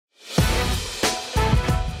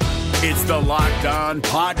It's the Locked On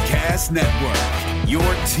Podcast Network, your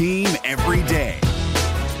team every day.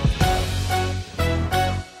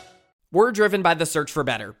 We're driven by the search for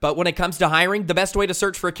better, but when it comes to hiring, the best way to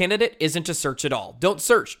search for a candidate isn't to search at all. Don't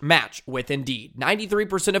search, match with Indeed.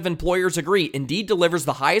 93% of employers agree Indeed delivers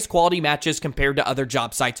the highest quality matches compared to other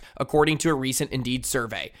job sites, according to a recent Indeed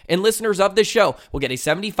survey. And listeners of this show will get a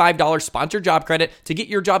 $75 sponsored job credit to get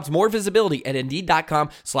your jobs more visibility at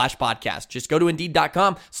Indeed.com/podcast. Just go to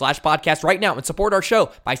Indeed.com/podcast right now and support our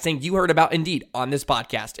show by saying you heard about Indeed on this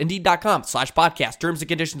podcast. Indeed.com/podcast. Terms and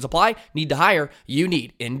conditions apply. Need to hire? You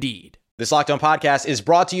need Indeed. This Locked On Podcast is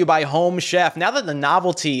brought to you by Home Chef. Now that the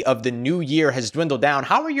novelty of the new year has dwindled down,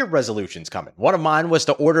 how are your resolutions coming? One of mine was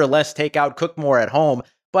to order less takeout, cook more at home,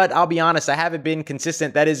 but I'll be honest, I haven't been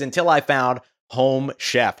consistent. That is until I found Home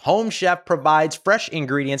Chef. Home Chef provides fresh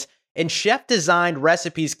ingredients and chef-designed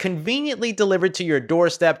recipes conveniently delivered to your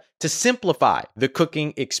doorstep to simplify the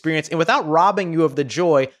cooking experience and without robbing you of the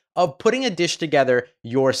joy of putting a dish together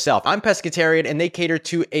yourself. I'm pescatarian and they cater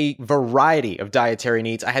to a variety of dietary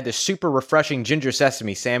needs. I had this super refreshing ginger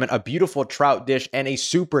sesame salmon, a beautiful trout dish, and a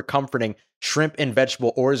super comforting shrimp and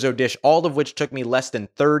vegetable orzo dish, all of which took me less than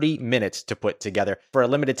 30 minutes to put together. For a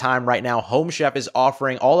limited time right now, Home Chef is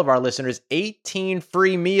offering all of our listeners 18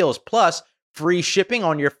 free meals plus free shipping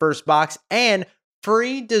on your first box and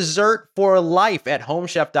free dessert for life at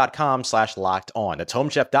homechef.com/lockedon. That's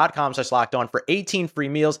homechef.com/lockedon for 18 free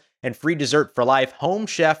meals and free dessert for life.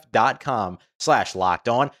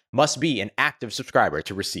 Homechef.com/lockedon. Must be an active subscriber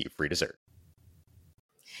to receive free dessert.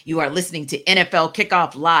 You are listening to NFL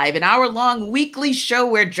Kickoff Live, an hour-long weekly show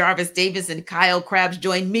where Jarvis Davis and Kyle Krabs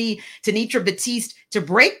join me, Tanitra Batiste, to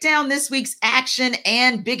break down this week's action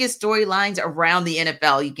and biggest storylines around the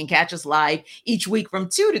NFL. You can catch us live each week from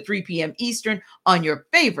 2 to 3 p.m. Eastern on your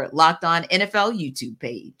favorite Locked On NFL YouTube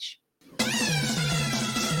page.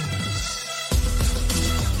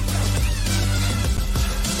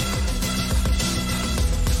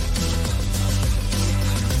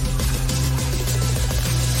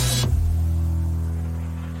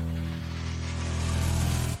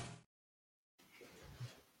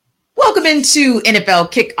 Welcome into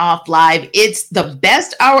NFL Kickoff Live. It's the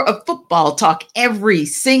best hour of football talk every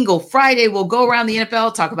single Friday. We'll go around the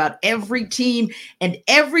NFL, talk about every team and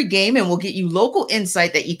every game, and we'll get you local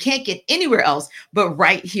insight that you can't get anywhere else but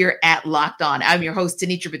right here at Locked On. I'm your host,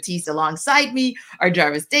 Tanitra Batiste. Alongside me are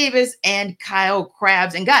Jarvis Davis and Kyle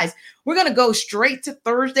Krabs. And guys, we're going to go straight to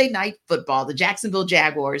Thursday night football. The Jacksonville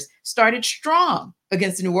Jaguars started strong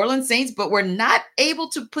against the New Orleans Saints, but were not able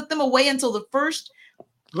to put them away until the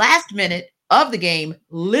last minute of the game,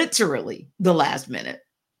 literally the last minute.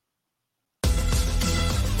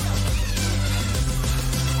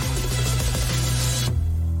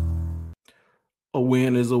 A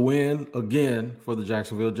win is a win again for the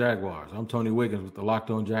Jacksonville Jaguars. I'm Tony Wiggins with the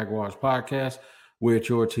Locked On Jaguars podcast. We're at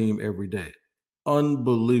your team every day.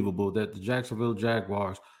 Unbelievable that the Jacksonville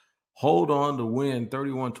Jaguars hold on to win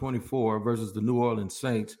 31-24 versus the New Orleans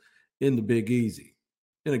Saints in the Big Easy.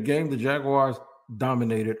 In a game the Jaguars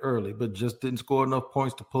dominated early, but just didn't score enough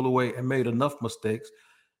points to pull away and made enough mistakes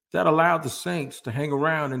that allowed the Saints to hang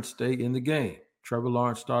around and stay in the game. Trevor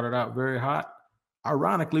Lawrence started out very hot,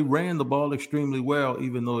 ironically ran the ball extremely well,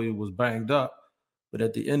 even though he was banged up. But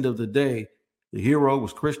at the end of the day, the hero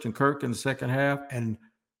was Christian Kirk in the second half, and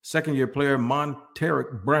second-year player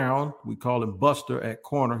Monteric Brown, we call him Buster at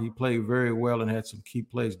corner. He played very well and had some key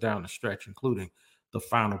plays down the stretch, including the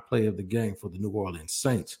final play of the game for the New Orleans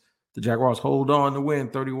Saints. The Jaguars hold on to win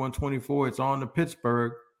 31-24. It's on to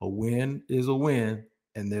Pittsburgh. A win is a win,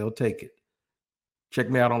 and they'll take it. Check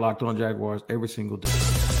me out on Locked On Jaguars every single day.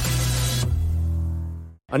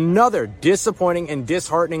 Another disappointing and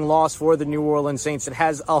disheartening loss for the New Orleans Saints. It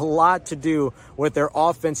has a lot to do with their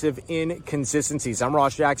offensive inconsistencies. I'm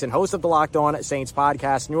Ross Jackson, host of the Locked On Saints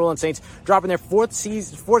podcast. New Orleans Saints dropping their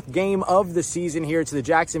fourth game of the season here to the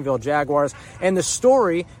Jacksonville Jaguars. And the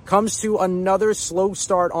story comes to another slow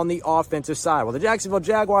start on the offensive side. Well, the Jacksonville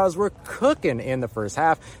Jaguars were cooking in the first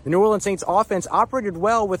half. The New Orleans Saints offense operated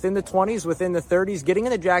well within the 20s, within the 30s, getting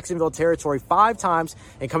in the Jacksonville territory 5 times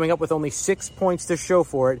and coming up with only 6 points to show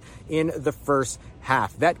for it in the first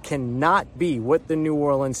half. That cannot be what the New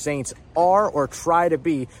Orleans Saints are or try to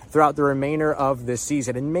be throughout the remainder of this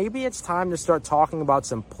season. And maybe it's time to start talking about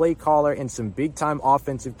some play caller and some big time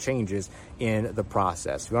offensive changes in the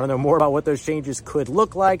process. If you want to know more about what those changes could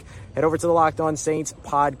look like, head over to the Locked On Saints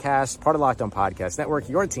podcast, part of the Locked On Podcast Network,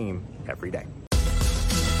 your team every day.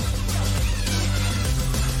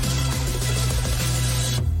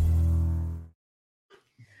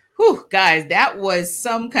 Whew. guys, that was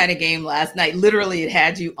some kind of game last night. Literally, it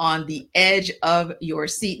had you on the edge of your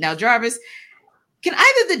seat. Now, Jarvis, can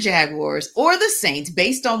either the Jaguars or the Saints,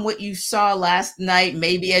 based on what you saw last night,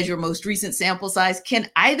 maybe as your most recent sample size, can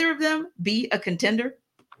either of them be a contender?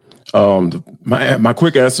 My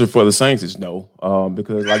quick answer for the Saints is no,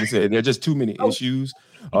 because like I said, there are just too many issues.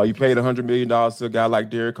 You paid $100 million to a guy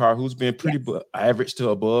like Derek Carr, who's been pretty average to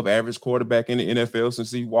above average quarterback in the NFL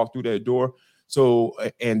since he walked through that door. So,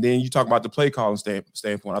 and then you talk about the play calling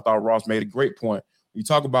standpoint. I thought Ross made a great point. You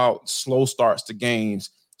talk about slow starts to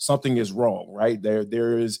games. Something is wrong, right?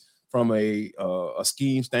 There is, from a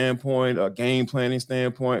scheme standpoint, a game planning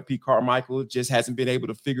standpoint, Pete Carmichael just hasn't been able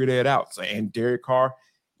to figure that out. So, and Derek Carr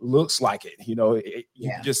looks like it. You know, you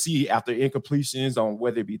can just see after incompletions on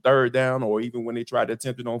whether it be third down or even when they tried to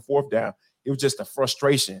attempt it on fourth down, it was just a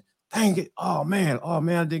frustration. Dang it! Oh man,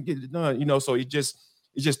 I didn't get it done. You know, so it's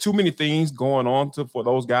just too many things going on for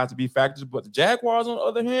those guys to be factors. But the Jaguars, on the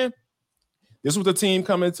other hand, this was the team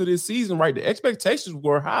coming into this season, right? The expectations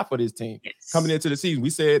were high for this team coming into the season. We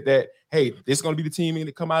said that, hey, this is going to be the team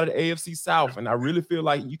to come out of the AFC South. And I really feel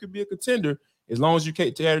like you could be a contender as long as you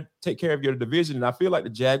take care of your division. And I feel like the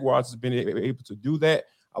Jaguars have been able to do that.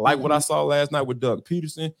 I like what I saw last night with Doug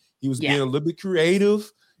Peterson. He was being a little bit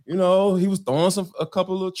creative. You know, he was throwing a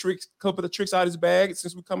couple of tricks out of his bag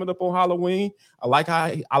since we're coming up on Halloween. I like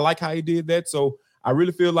how he did that. So I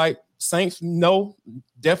really feel like Saints, no,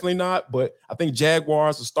 definitely not. But I think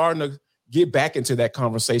Jaguars are starting to get back into that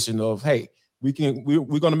conversation of, hey, we're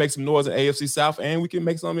going to make some noise in AFC South, and we can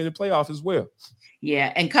make some in the playoffs as well.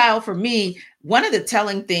 Yeah. And Kyle, for me, one of the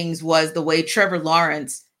telling things was the way Trevor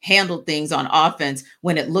Lawrence handled things on offense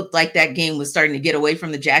when it looked like that game was starting to get away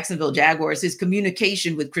from the Jacksonville Jaguars. His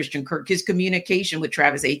communication with Christian Kirk, his communication with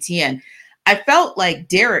Travis Etienne. I felt like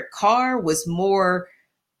Derek Carr was more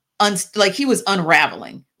like he was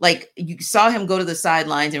unraveling. Like you saw him go to the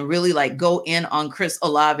sidelines and really like go in on Chris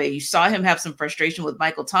Olave. You saw him have some frustration with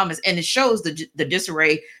Michael Thomas, and it shows the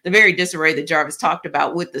disarray, the very disarray that Jarvis talked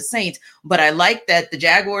about with the Saints. But I like that the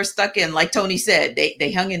Jaguars stuck in, like Tony said,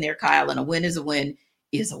 they hung in there, Kyle, and a win is a win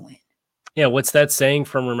is a win. Yeah, what's that saying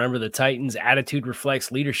from Remember the Titans? Attitude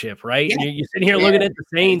reflects leadership, right? Yeah. You're sitting here looking at the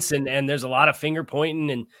Saints, and there's a lot of finger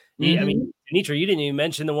pointing. And I mean, Anitra, you didn't even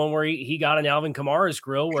mention the one where he got on Alvin Kamara's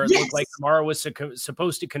grill, where it looked like Kamara was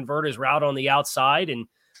supposed to convert his route on the outside, and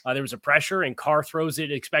there was a pressure, and Carr throws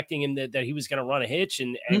it expecting him that he was going to run a hitch,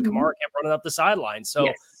 and Kamara kept running up the sideline. So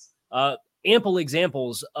ample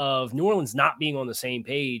examples of New Orleans not being on the same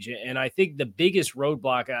page. And I think the biggest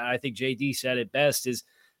roadblock, I think JD said it best, is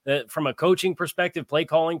that from a coaching perspective, play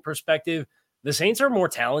calling perspective, the Saints are more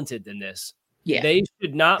talented than this. Yeah. They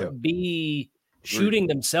should not be shooting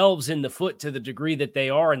themselves in the foot to the degree that they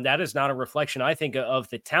are. And that is not a reflection, I think, of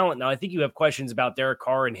the talent. Now, I think you have questions about Derek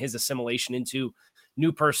Carr and his assimilation into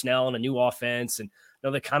new personnel and a new offense. And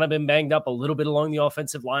they've kind of been banged up a little bit along the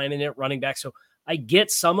offensive line and at running back. So I get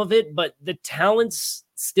some of it, but the talent's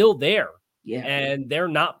still there. Yeah. And they're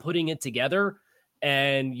not putting it together.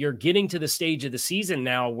 And you're getting to the stage of the season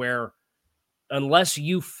now where unless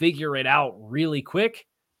you figure it out really quick,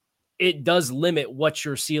 it does limit what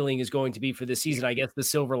your ceiling is going to be for this season. I guess the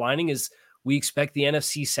silver lining is we expect the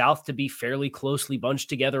NFC South to be fairly closely bunched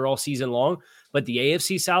together all season long. But the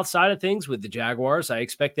AFC South side of things with the Jaguars, I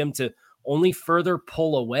expect them to only further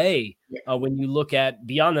pull away when you look at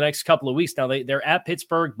beyond the next couple of weeks. Now they're at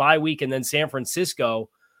Pittsburgh, bye week, and then San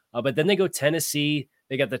Francisco. But then they go Tennessee.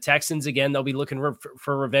 They got the Texans again. They'll be looking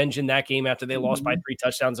for revenge in that game after they lost by 3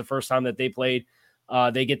 touchdowns the first time that they played.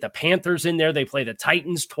 They get the Panthers in there. They play the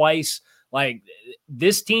Titans twice. Like,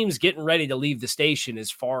 this team's getting ready to leave the station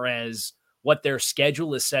as far as what their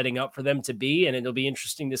schedule is setting up for them to be. And it'll be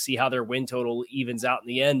interesting to see how their win total evens out in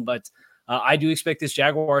the end. But I do expect this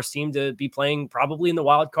Jaguars team to be playing probably in the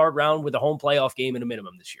wild card round with a home playoff game at a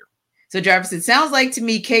minimum this year. So, Jarvis, it sounds like to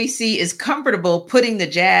me KC is comfortable putting the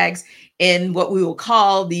Jags in what we will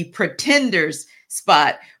call the pretenders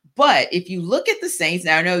spot. But if you look at the Saints,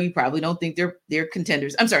 now I know you probably don't think they're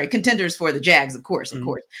contenders. I'm sorry, contenders for the Jags, of course.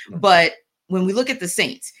 But when we look at the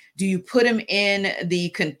Saints, do you put them in the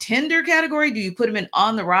contender category? Do you put them in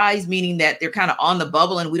on the rise, meaning that they're kind of on the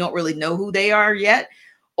bubble and we don't really know who they are yet?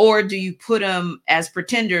 Or do you put them as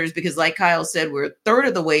pretenders because, like Kyle said, we're a third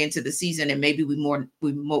of the way into the season and maybe we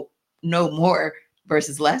know more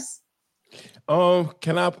versus less?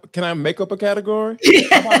 Can I make up a category?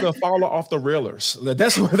 How about the faller off the railers?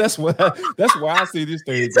 That's why I see this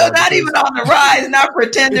thing. So not even on the rise, not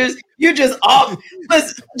pretenders. You're just off a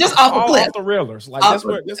cliff. Off the railers. Like that's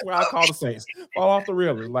where I call the Saints. Fall off the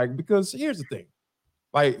railers. Like, because here's the thing.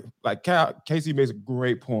 Like Casey makes a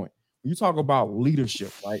great point. When you talk about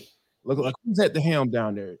leadership, right? Look, who's at the helm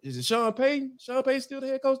down there? Is it Sean Payton? Sean Payton still the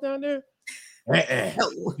head coach down there?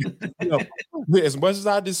 As much as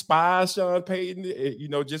I despise Sean Payton,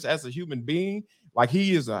 just as a human being, like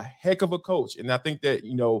he is a heck of a coach. And I think that,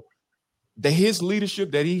 his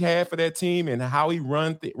leadership that he had for that team and how he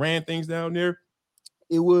ran things down there,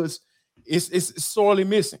 it's sorely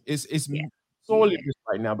missing. It's sorely missing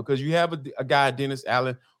right now because you have a guy, Dennis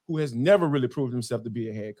Allen, who has never really proved himself to be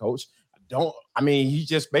a head coach. He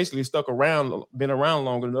just basically been around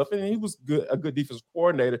long enough, and he was a good defensive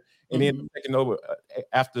coordinator, and then taking over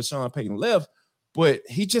after Sean Payton left. But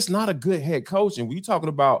he's just not a good head coach. And when you're talking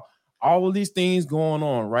about all of these things going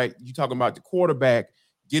on, right? You're talking about the quarterback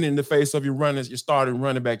getting in the face of your runners, your starting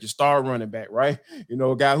running back, your star running back, right?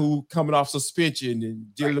 A guy who coming off suspension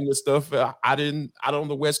and dealing with stuff out on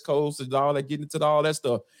the West Coast and all that, getting into all that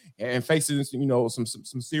stuff and facing,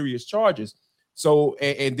 some serious charges. So,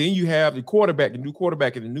 and then you have the new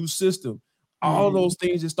quarterback in the new system. All those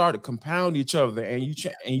things just start to compound each other, and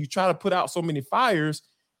you try to put out so many fires.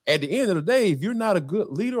 At the end of the day, if you're not a good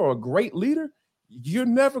leader or a great leader,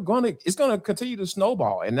 it's going to continue to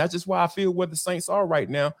snowball. And that's just why I feel where the Saints are right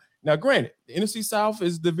now. Now, granted, the NFC South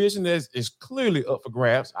is a division that is clearly up for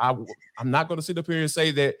grabs. I'm not going to sit up here and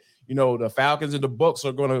say that, the Falcons and the Bucs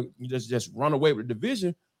are going to just run away with the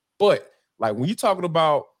division. But like when you're talking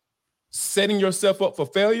about setting yourself up for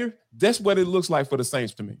failure, that's what it looks like for the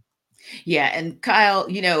Saints to me. Yeah. And Kyle,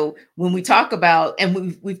 when we talk about,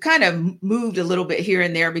 and we've kind of moved a little bit here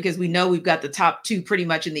and there because we know we've got the top two pretty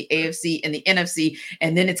much in the AFC and the NFC,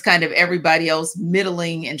 and then it's kind of everybody else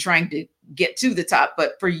middling and trying to get to the top.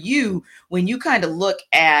 But for you, when you kind of look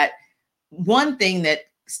at one thing that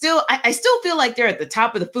I still feel like they're at the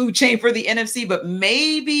top of the food chain for the NFC, but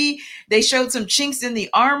maybe they showed some chinks in the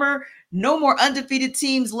armor. No more undefeated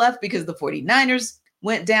teams left because the 49ers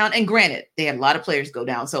went down. And granted, they had a lot of players go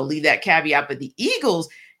down, so leave that caveat. But the Eagles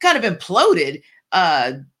kind of imploded.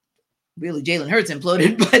 Really, Jalen Hurts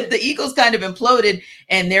imploded, but the Eagles kind of imploded,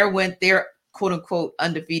 and there went their quote-unquote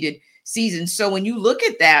undefeated season. So when you look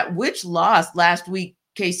at that, which loss last week,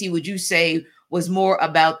 Casey, would you say was more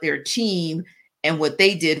about their team and what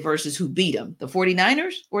they did versus who beat them, the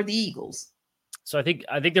 49ers or the Eagles? So I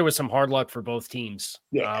think there was some hard luck for both teams.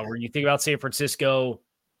 Yeah. Where you think about San Francisco,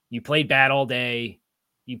 you played bad all day.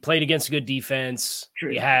 You played against a good defense.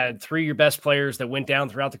 True. You had three of your best players that went down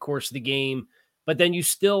throughout the course of the game, but then you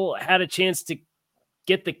still had a chance to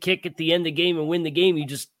get the kick at the end of the game and win the game.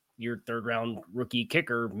 Your third round rookie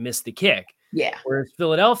kicker missed the kick. Yeah. Whereas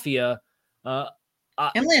Philadelphia, and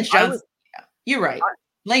Lance Johnson, you're right.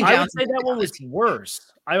 Lane Johnson, I would say that one was worse.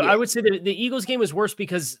 I would say that the Eagles game was worse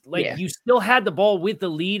because you still had the ball with the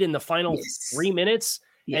lead in the final 3 minutes,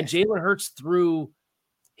 and Jalen Hurts threw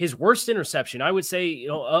his worst interception. I would say,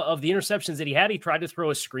 of the interceptions that he had, he tried to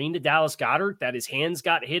throw a screen to Dallas Goedert that his hands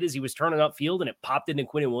got hit as he was turning upfield, and it popped into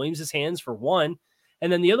Quinnen Williams' hands for one.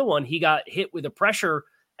 And then the other one, he got hit with a pressure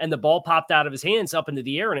and the ball popped out of his hands up into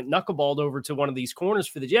the air and it knuckleballed over to one of these corners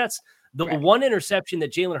for the Jets. The one interception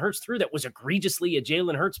that Jalen Hurts threw that was egregiously a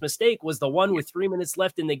Jalen Hurts mistake was the one with 3 minutes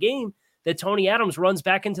left in the game that Tony Adams runs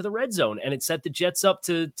back into the red zone, and it set the Jets up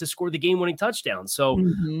to score the game-winning touchdown. So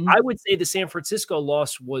I would say the San Francisco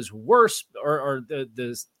loss was worse, or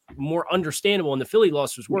the more understandable, and the Philly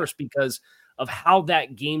loss was worse because of how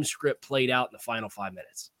that game script played out in the final 5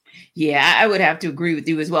 minutes. Yeah, I would have to agree with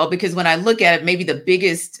you as well, because when I look at it, maybe the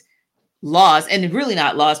biggest loss, and really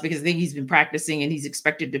not loss because I think he's been practicing and he's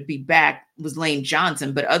expected to be back, was Lane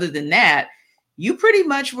Johnson. But other than that, you pretty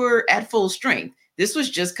much were at full strength. This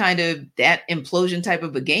was just kind of that implosion type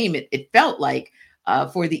of a game. It felt like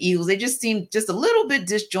for the Eagles. They just seemed just a little bit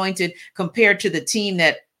disjointed compared to the team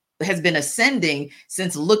that has been ascending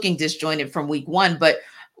since looking disjointed from week one. But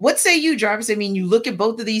what say you, Jarvis? I mean, you look at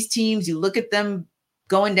both of these teams, you look at them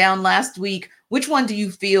going down last week. Which one do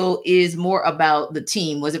you feel is more about the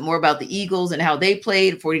team? Was it more about the Eagles and how they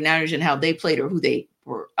played, 49ers and how they played, or who they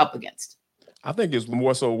were up against? I think it's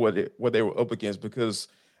more so what they were up against, because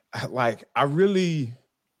I really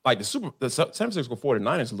like the San Francisco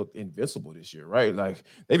 49ers looked invincible this year, right? Like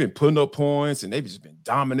they've been putting up points and they've just been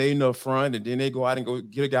dominating up front, and then they go out and go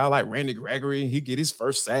get a guy like Randy Gregory, and he get his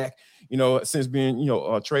first sack, since being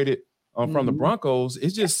traded from the Broncos.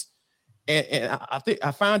 It's just and I think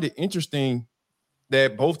I find it interesting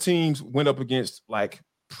that both teams went up against like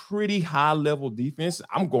pretty high level defense.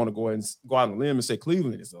 I'm going to go out on a limb and say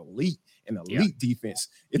Cleveland is elite defense.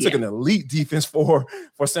 It took an elite defense for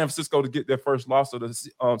San Francisco to get their first loss of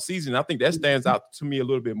the season. I think that stands out to me a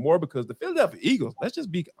little bit more because the Philadelphia Eagles, let's just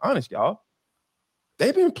be honest, y'all,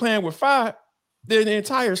 they've been playing with fire the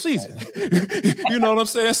entire season. You know what I'm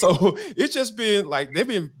saying? So it's just been like they've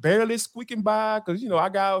been barely squeaking by because, I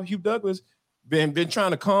got Hugh Douglas been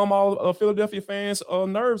trying to calm all Philadelphia fans'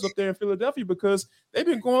 nerves up there in Philadelphia because they've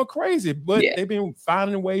been going crazy, but they've been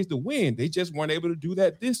finding ways to win. They just weren't able to do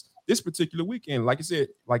that this particular weekend. Like I said,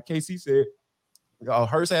 like KC said,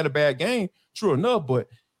 Hurts had a bad game, true enough, but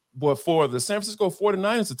for the San Francisco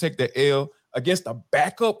 49ers to take the L against a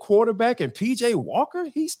backup quarterback and PJ Walker,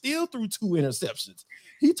 he still threw 2 interceptions.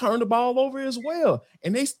 He turned the ball over as well,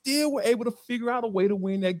 and they still were able to figure out a way to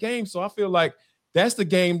win that game. So I feel like that's the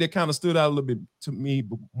game that kind of stood out a little bit to me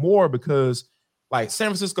more because, like, San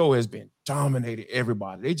Francisco has been dominating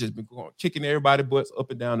everybody. They just been kicking everybody's butts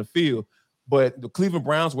up and down the field. But the Cleveland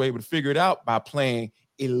Browns were able to figure it out by playing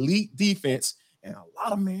elite defense and a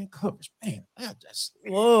lot of man coverage. Man, I just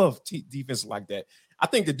love defense like that. I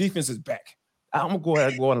think the defense is back. I'm going to go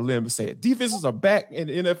ahead and go on a limb and say it. Defenses are back in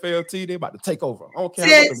the NFL. They're about to take over. I don't care.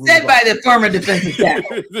 Said by the former defensive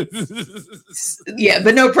tackle. Yeah,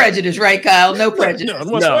 but no prejudice, right, Kyle? No prejudice.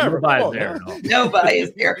 No bias there. No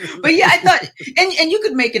bias there. But yeah, I thought, and you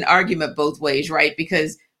could make an argument both ways, right?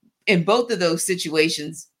 Because in both of those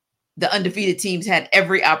situations, the undefeated teams had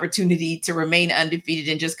every opportunity to remain undefeated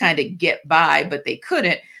and just kind of get by, but they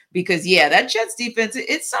couldn't. Because, that Jets defense,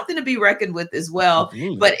 it's something to be reckoned with as well.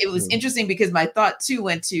 Absolutely. But it was interesting because my thought, too,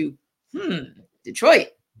 went to, Detroit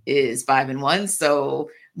is 5-1. So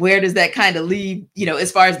where does that kind of leave,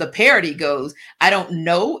 as far as the parity goes? I don't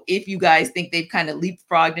know if you guys think they've kind of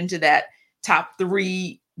leapfrogged into that top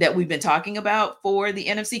 3 that we've been talking about for the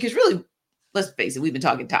NFC. Because really, let's face it, we've been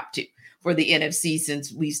talking top 2 for the NFC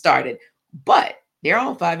since we started. But they're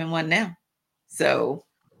all 5-1 now. So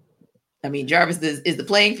I mean, Jarvis, is the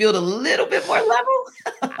playing field a little bit more level?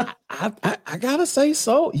 I gotta say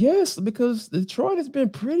so, yes, because Detroit has been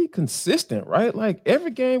pretty consistent, right? Like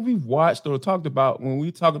every game we've watched or talked about, when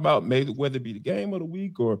we talk about maybe whether it be the game of the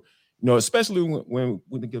week or, especially when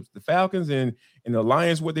against the Falcons and the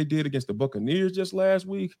Lions, what they did against the Buccaneers just last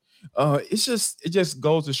week, it just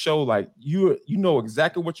goes to show like you know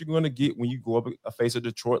exactly what you're going to get when you go up face a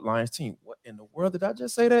Detroit Lions team. What in the world did I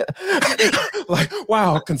just say that? Like,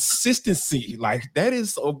 wow, consistency. Like that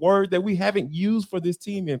is a word that we haven't used for this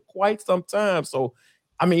team in quite some time. So,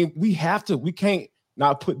 I mean, we can't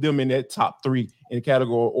not put them in that top 3 in the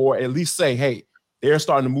category, or at least say, hey, they're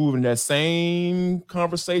starting to move in that same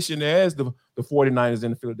conversation as the 49ers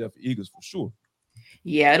and the Philadelphia Eagles for sure.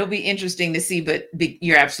 Yeah, it'll be interesting to see, but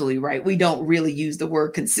you're absolutely right. We don't really use the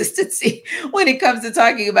word consistency when it comes to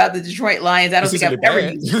talking about the Detroit Lions. I don't think I've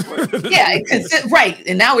ever used the word. Yeah, right.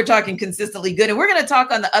 And now we're talking consistently good. And we're going to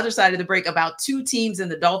talk on the other side of the break about 2 teams in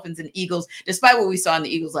the Dolphins and Eagles, despite what we saw in the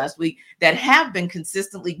Eagles last week, that have been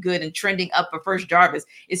consistently good and trending up. But first, Jarvis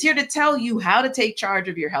is here to tell you how to take charge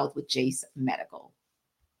of your health with Jace Medical.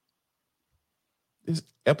 This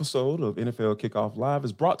episode of NFL Kickoff Live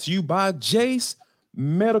is brought to you by Jace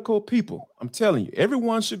Medical. People, I'm telling you,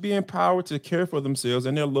 everyone should be empowered to care for themselves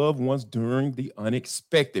and their loved ones during the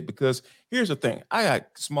unexpected. Because here's the thing, I got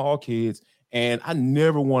small kids and I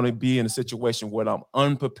never want to be in a situation where I'm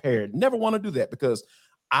unprepared. Never want to do that because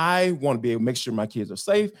I want to be able to make sure my kids are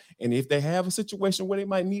safe. And if they have a situation where they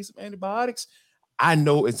might need some antibiotics, I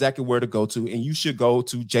know exactly where to go to, and you should go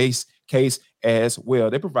to Jace Case as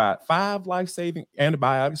well. They provide 5 life-saving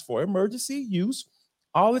antibiotics for emergency use.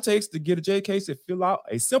 All it takes to get a J case is fill out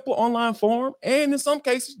a simple online form, and in some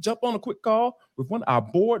cases, jump on a quick call with one of our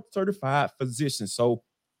board-certified physicians.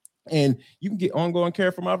 And you can get ongoing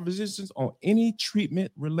care from our physicians on any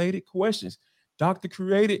treatment-related questions. Doctor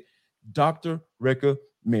created, doctor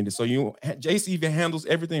recommended. So Jace even handles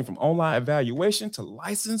everything from online evaluation to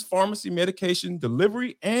licensed pharmacy medication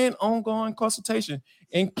delivery and ongoing consultation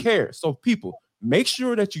and care. So people, make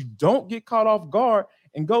sure that you don't get caught off guard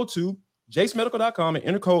and go to jacemedical.com and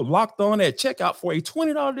enter code locked on at checkout for a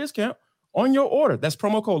 $20 discount on your order. That's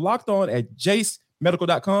promo code locked on at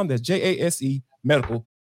jacemedical.com. That's JASE medical.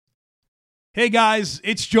 Hey guys,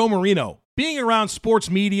 it's Joe Marino. Being around sports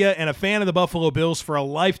media and a fan of the Buffalo Bills for a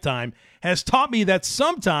lifetime has taught me that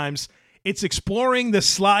sometimes it's exploring the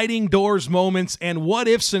sliding doors moments and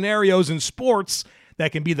what-if scenarios in sports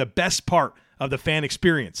that can be the best part of the fan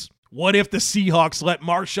experience. What if the Seahawks let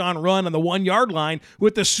Marshawn run on the 1-yard line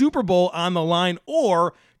with the Super Bowl on the line?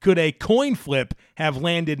 Or could a coin flip have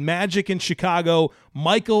landed Magic in Chicago,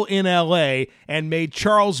 Michael in LA, and made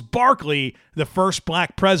Charles Barkley the first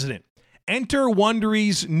black president? Enter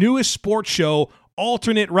Wondery's newest sports show,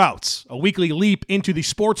 Alternate Routes, a weekly leap into the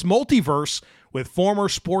sports multiverse with former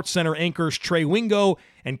SportsCenter anchors Trey Wingo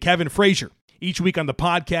and Kevin Frazier. Each week on the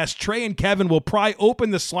podcast, Trey and Kevin will pry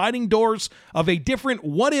open the sliding doors of a different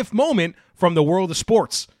what-if moment from the world of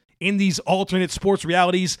sports. In these alternate sports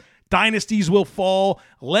realities, dynasties will fall,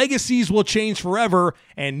 legacies will change forever,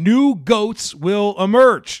 and new GOATs will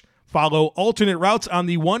emerge. Follow Alternate Routes on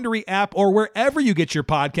the Wondery app or wherever you get your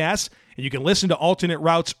podcasts, and you can listen to Alternate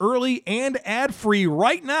Routes early and ad-free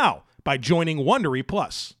right now by joining Wondery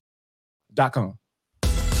Plus. .com.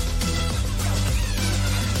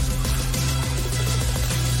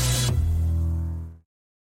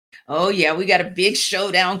 Oh, yeah, we got a big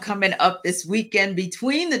showdown coming up this weekend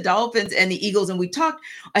between the Dolphins and the Eagles. And we talked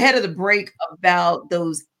ahead of the break about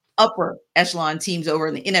those upper echelon teams over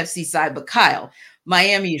on the NFC side. But Kyle,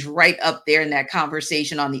 Miami is right up there in that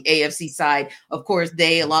conversation on the AFC side. Of course,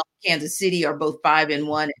 they, along with Kansas City, are both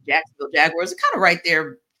 5-1, and Jacksonville Jaguars are kind of right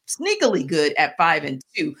there, sneakily good at 5-2.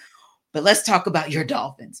 But let's talk about your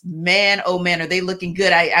Dolphins. Man, oh man, are they looking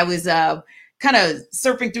good? I was kind of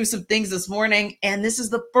surfing through some things this morning, and this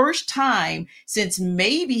is the first time since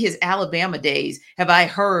maybe his Alabama days have I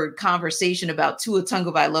heard conversation about Tua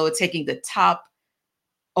Tagovailoa taking the top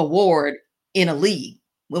award in a league.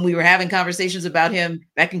 When we were having conversations about him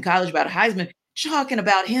back in college about Heisman, talking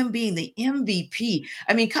about him being the MVP.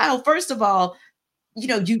 I mean, Kyle, first of all,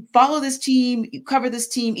 you follow this team, you cover this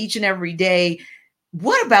team each and every day.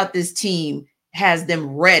 What about this team has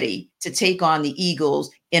them ready to take on the Eagles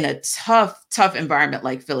in a tough environment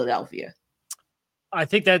like Philadelphia? I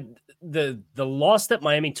think that the loss that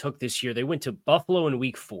Miami took this year, they went to Buffalo in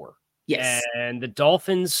week 4. Yes. And the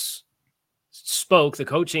Dolphins spoke, the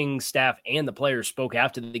coaching staff and the players spoke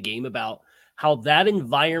after the game about how that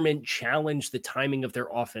environment challenged the timing of their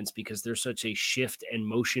offense because they're such a shift and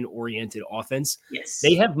motion-oriented offense. Yes.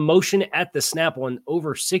 They have motion at the snap on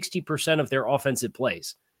over 60% of their offensive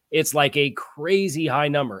plays. It's like a crazy high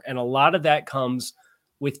number, and a lot of that comes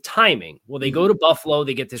with timing. Well, they go to Buffalo,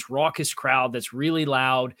 they get this raucous crowd that's really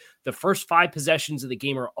loud. The first 5 possessions of the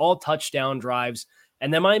game are all touchdown drives,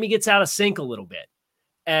 and then Miami gets out of sync a little bit.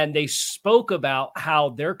 And they spoke about how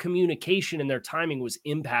their communication and their timing was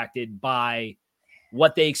impacted by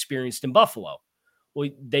what they experienced in Buffalo. Well,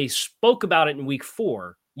 they spoke about it in week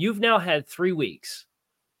 4. You've now had 3 weeks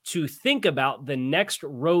to think about the next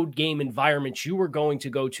road game environment you were going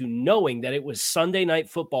to go to, knowing that it was Sunday Night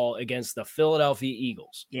Football against the Philadelphia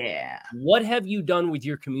Eagles. Yeah. What have you done with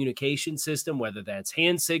your communication system, whether that's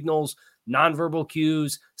hand signals, nonverbal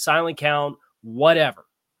cues, silent count, whatever?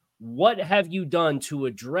 What have you done to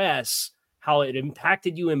address how it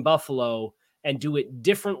impacted you in Buffalo and do it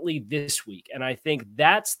differently this week? And I think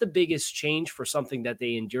that's the biggest change for something that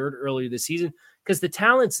they endured earlier this season, because the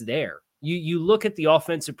talent's there. You look at the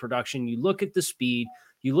offensive production, you look at the speed,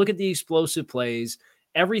 you look at the explosive plays,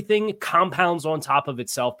 everything compounds on top of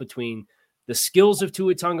itself between the skills of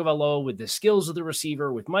Tua Tagovailoa with the skills of the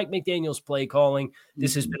receiver, with Mike McDaniel's play calling.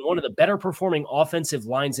 This has been one of the better performing offensive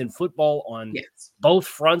lines in football on both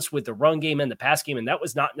fronts, with the run game and the pass game. And that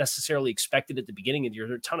was not necessarily expected at the beginning of the year.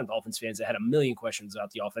 There are a ton of Dolphins fans that had a million questions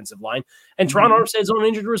about the offensive line. And Teron Armstead's on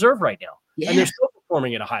injured reserve right now. And they're still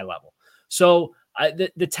performing at a high level. So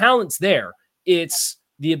the talent's there. It's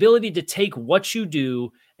the ability to take what you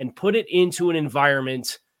do and put it into an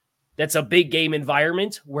environment that's a big game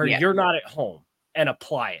environment where you're not at home, and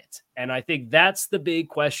apply it. And I think that's the big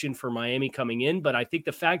question for Miami coming in. But I think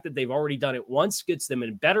the fact that they've already done it once gets them in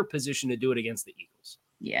a better position to do it against the Eagles.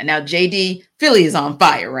 Yeah. Now, JD, Philly is on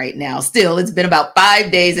fire right now. Still, it's been about 5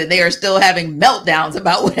 days and they are still having meltdowns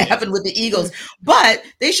about what happened with the Eagles. But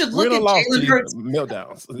they should look at Jalen Hurts.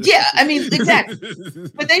 Meltdowns. Yeah, I mean, exactly.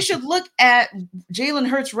 But they should look at Jalen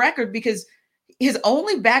Hurts' record, because his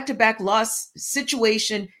only back-to-back loss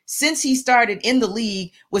situation since he started in the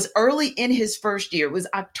league was early in his first year. It was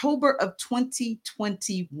October of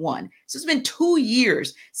 2021. So it's been 2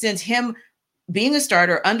 years since him being a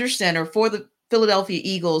starter under center for the Philadelphia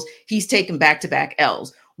Eagles. He's taken back-to-back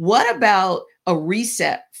L's. What about a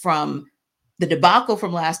reset from the debacle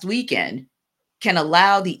from last weekend can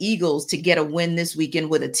allow the Eagles to get a win this weekend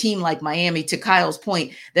with a team like Miami, to Kyle's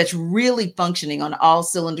point, that's really functioning on all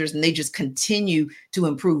cylinders, and they just continue to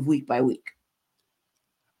improve week by week?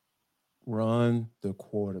 Run the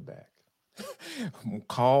quarterback.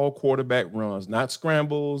 Call quarterback runs, not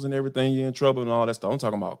scrambles and everything. You're in trouble and all that stuff. I'm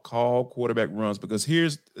talking about call quarterback runs, because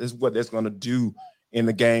here's what that's going to do in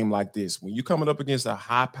the game like this. When you're coming up against a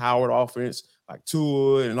high-powered offense like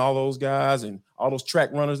Tua and all those guys and all those track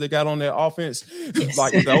runners they got on their offense,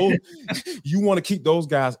 like those, you want to keep those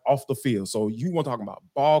guys off the field. So you want to talk about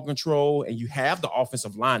ball control, and you have the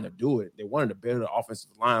offensive line to do it. They're one of the better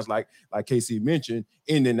offensive lines, like KC mentioned,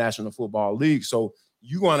 in the National Football League. So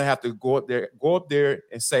you're going to have to go up there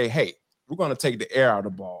and say, hey, we're going to take the air out of the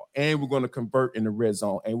ball, and we're going to convert in the red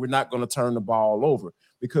zone, and we're not going to turn the ball over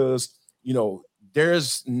because,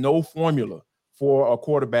 there's no formula for a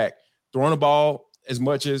quarterback throwing the ball as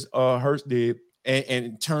much as Hurts did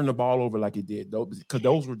and turn the ball over like he did, though, because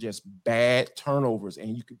those were just bad turnovers,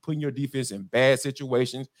 and you can put your defense in bad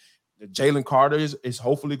situations. Jalen Carter is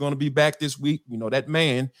hopefully going to be back this week. That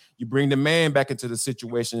man, you bring the man back into the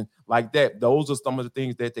situation like that. Those are some of the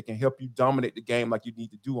things that can help you dominate the game like you need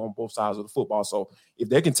to do on both sides of the football. So if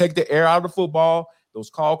they can take the air out of the football, those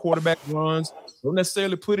call quarterback runs, don't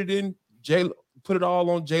necessarily put it all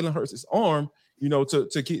on Jalen Hurts' arm,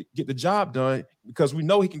 to get the job done, because we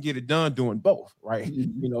know he can get it done doing both, right?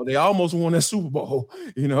 Mm-hmm. They almost won that Super Bowl.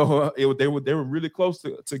 They were really close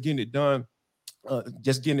to getting it done.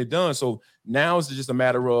 Just getting it done. So now it's just a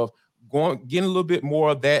matter of getting a little bit more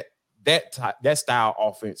of that style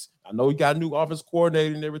offense. I know you got a new offense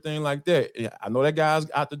coordinator and everything like that. I know that guy's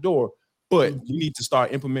out the door, but you need to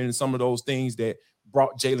start implementing some of those things that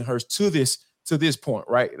brought Jalen Hurts to this point,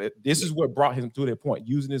 right? This is what brought him to that point,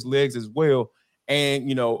 using his legs as well, and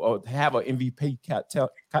have an MVP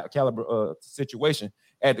caliber situation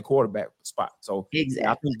at the quarterback spot. So exactly.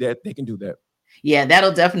 I think that they can do that. Yeah,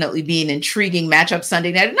 that'll definitely be an intriguing matchup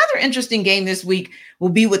Sunday night. Another interesting game this week will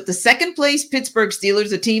be with the second place Pittsburgh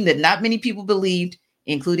Steelers, a team that not many people believed,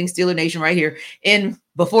 including Steeler Nation right here, in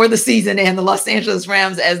before the season, and the Los Angeles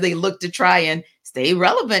Rams as they look to try and stay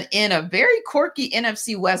relevant in a very quirky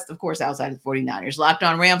NFC West, of course, outside of the 49ers. Locked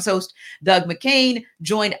On Rams host Doug McCain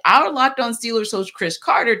joined our Locked On Steelers host Chris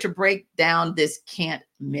Carter to break down this can't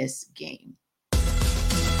miss game.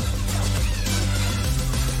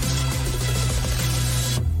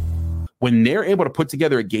 When they're able to put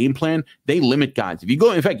together a game plan, they limit guys. If you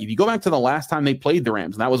go back to the last time they played the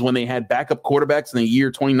Rams, and that was when they had backup quarterbacks in the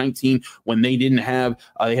year 2019, when they didn't have,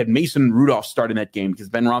 they had Mason Rudolph starting that game because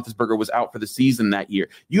Ben Roethlisberger was out for the season that year.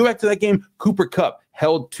 You go back to that game, Cooper Kupp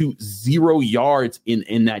held to 0 yards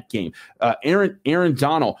in that game. Aaron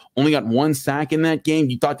Donald only got 1 sack in that game.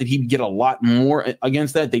 You thought that he'd get a lot more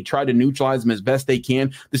against that. They tried to neutralize him as best they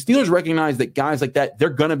can. The Steelers recognize that guys like that, they're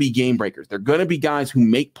going to be game breakers. They're going to be guys who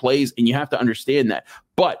make plays, and you have to understand that.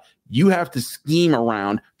 But you have to scheme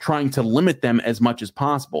around trying to limit them as much as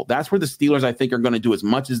possible. That's where the Steelers, I think, are going to do as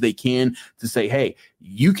much as they can to say, hey,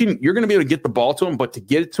 you're going to be able to get the ball to them, but to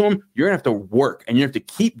get it to them, you're going to have to work, and you have to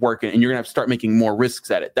keep working, and you're going to have to start making more risks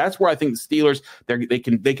at it. That's where I think the Steelers,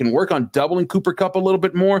 they can work on doubling Cooper Kupp a little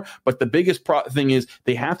bit more, but the biggest thing is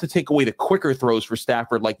they have to take away the quicker throws for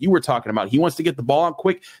Stafford, like you were talking about. He wants to get the ball out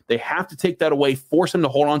quick. They have to take that away, force him to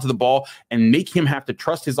hold on to the ball, and make him have to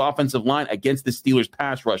trust his offensive line against the Steelers'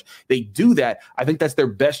 pass rush. They do that. I think that's their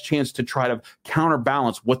best chance to try to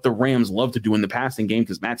counterbalance what the Rams love to do in the passing game,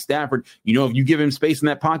 because Matt Stafford, if you give him space in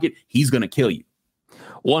that pocket, he's going to kill you.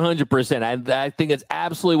 100%. I think it's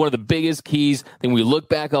absolutely one of the biggest keys. Then we look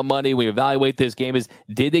back on Monday, we evaluate this game is,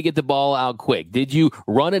 did they get the ball out quick? Did you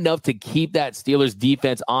run enough to keep that Steelers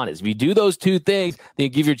defense honest? If you do those two things, then you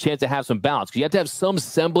give you a chance to have some balance, because you have to have some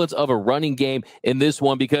semblance of a running game in this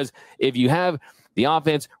one, because if you have the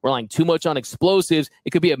offense relying too much on explosives, it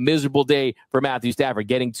could be a miserable day for Matthew Stafford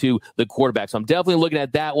getting to the quarterback. So I'm definitely looking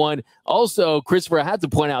at that one. Also, Christopher, I have to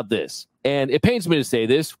point out this, and it pains me to say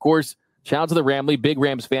this. Of course, shout out to the Ramley, big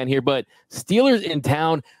Rams fan here, but Steelers in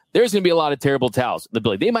town, there's going to be a lot of terrible towels.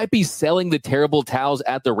 They might be selling the terrible towels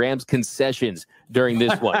at the Rams concessions during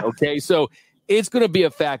this one, okay? So it's going to be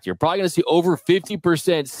a factor. You're probably going to see over 50%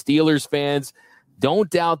 Steelers fans. Don't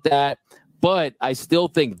doubt that, but I still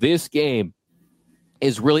think this game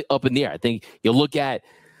is really up in the air. I think you look at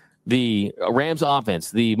the Rams offense,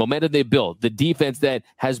 the momentum they built, the defense that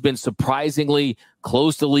has been surprisingly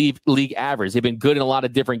close to league average. They've been good in a lot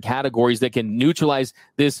of different categories that can neutralize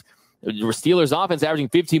this Steelers offense, averaging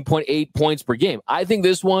 15.8 points per game. I think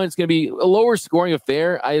this one is going to be a lower scoring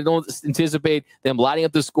affair. I don't anticipate them lighting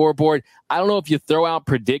up the scoreboard. I don't know if you throw out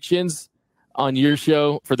predictions on your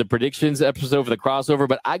show for the predictions episode for the crossover,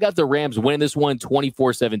 but I got the Rams winning this one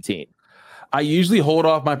 24-17. I usually hold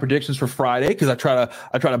off my predictions for Friday because I try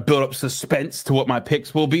to build up suspense to what my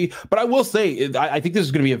picks will be. But I will say, I think this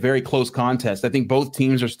is going to be a very close contest. I think both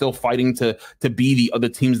teams are still fighting to be the other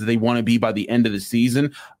teams that they want to be by the end of the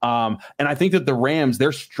season. And I think that the Rams,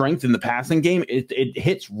 their strength in the passing game, it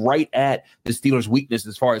hits right at the Steelers' weakness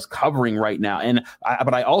as far as covering right now.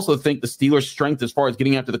 But I also think the Steelers' strength as far as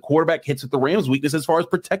getting after the quarterback hits at the Rams' weakness as far as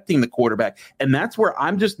protecting the quarterback. And that's where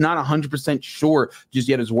I'm just not 100% sure just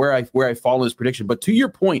yet is where I fall this prediction. But to your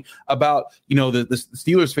point about the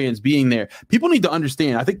Steelers fans being there, people need to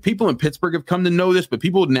understand. I think people in Pittsburgh have come to know this, but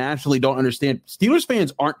people nationally don't understand. Steelers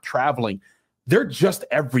fans aren't traveling; they're just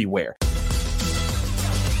everywhere.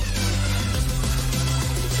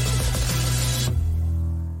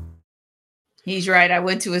 He's right. I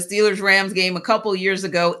went to a Steelers-Rams game a couple years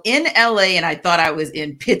ago in LA, and I thought I was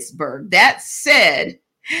in Pittsburgh. That said,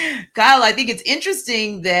 Kyle, I think it's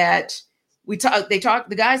interesting that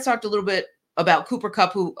the guys talked a little bit about Cooper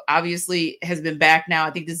Kupp, who obviously has been back now.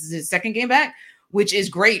 I think this is his second game back, which is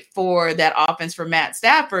great for that offense for Matt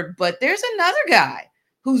Stafford. But there's another guy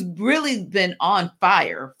who's really been on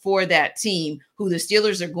fire for that team, who the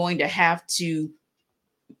Steelers are going to have to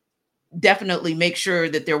definitely make sure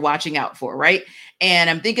that they're watching out for, right? And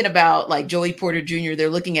I'm thinking about like Joey Porter Jr. They're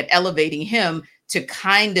looking at elevating him to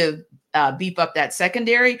kind of beef up that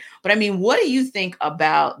secondary. But I mean, what do you think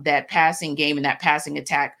about that passing game and that passing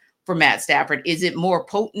attack for Matt Stafford? Is it more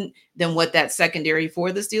potent than what that secondary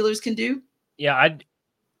for the Steelers can do? Yeah,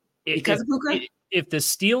 because of Puka? If the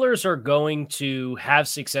Steelers are going to have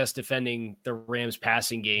success defending the Rams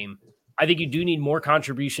passing game, I think you do need more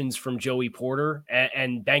contributions from Joey Porter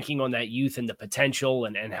and banking on that youth and the potential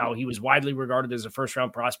and how he was widely regarded as a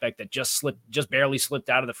first-round prospect that just barely slipped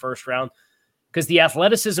out of the first round. Because the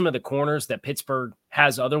athleticism of the corners that Pittsburgh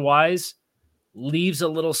has otherwise leaves a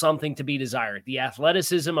little something to be desired. The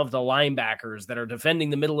athleticism of the linebackers that are defending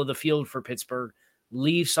the middle of the field for Pittsburgh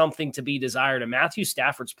leaves something to be desired. And Matthew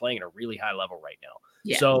Stafford's playing at a really high level right now.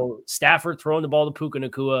 Yeah. So Stafford throwing the ball to Puka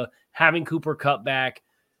Nacua, having Cooper Kupp back,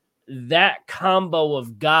 that combo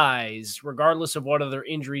of guys, regardless of what other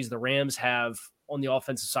injuries the Rams have on the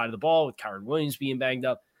offensive side of the ball, with Kyron Williams being banged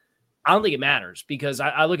up, I don't think it matters because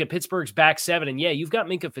I look at Pittsburgh's back seven, and yeah, you've got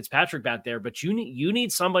Minkah Fitzpatrick back there, but you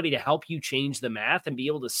need somebody to help you change the math and be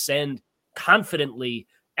able to send confidently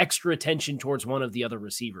extra attention towards one of the other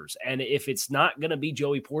receivers. And if it's not going to be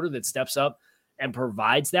Joey Porter that steps up and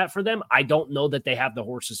provides that for them, I don't know that they have the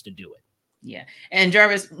horses to do it. Yeah. And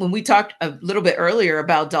Jarvis, when we talked a little bit earlier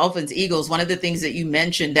about Dolphins Eagles, one of the things that you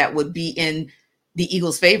mentioned that would be in the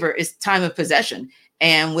Eagles' favor is time of possession.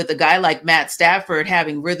 And with a guy like Matt Stafford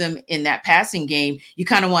having rhythm in that passing game, you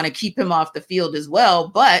kind of want to keep him off the field as well.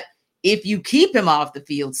 But if you keep him off the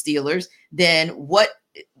field, Steelers, then what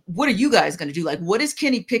are you guys going to do? Like, what is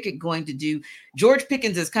Kenny Pickett going to do? George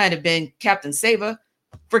Pickens has kind of been Captain Sava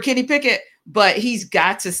for Kenny Pickett, but he's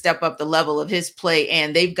got to step up the level of his play,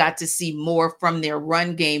 and they've got to see more from their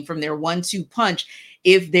run game, from their 1-2 punch.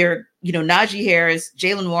 If they're, Najee Harris,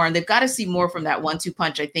 Jalen Warren, they've got to see more from that 1-2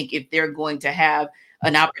 punch, I think, if they're going to have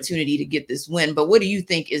an opportunity to get this win. But what do you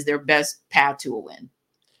think is their best path to a win?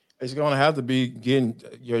 It's going to have to be getting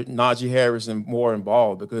your Najee Harris and more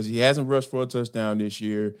involved because he hasn't rushed for a touchdown this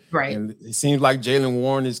year. Right. And it seems like Jalen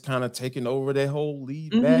Warren is kind of taking over that whole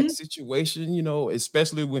lead back situation,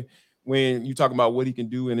 especially when you talk about what he can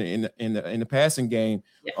do in the passing game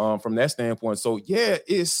from that standpoint. So, yeah,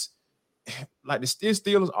 it's like the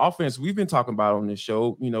Steelers offense we've been talking about on this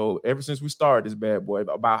show, ever since we started this bad boy,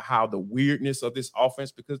 about how the weirdness of this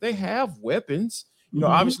offense, because they have weapons.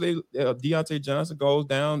 Obviously, Deontay Johnson goes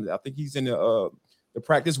down. I think he's in the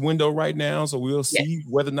practice window right now, so we'll see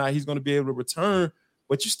whether or not he's going to be able to return.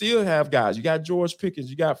 But you still have guys. You got George Pickens,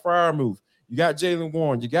 you got Freiermuth, you got Jalen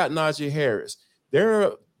Warren, you got Najee Harris.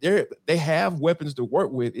 They have weapons to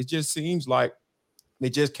work with. It just seems like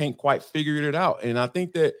they just can't quite figure it out. And I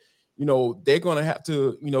think that they're going to have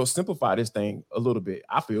to simplify this thing a little bit.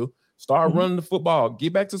 I feel start running the football,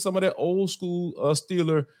 get back to some of that old school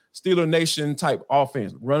Steeler Nation type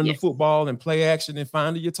offense, running the football and play action and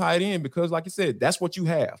finding your tight end, because like you said, that's what you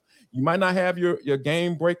have. You might not have your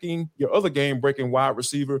other game breaking wide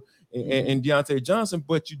receiver and Deontay Johnson,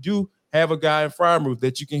 but you do have a guy in Freiermuth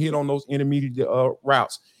that you can hit on those intermediate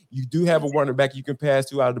routes. You do have a running back you can pass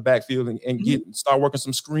to out of the backfield and start working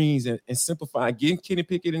some screens and simplify, getting Kenny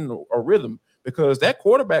Pickett in a rhythm, because that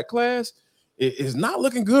quarterback class is not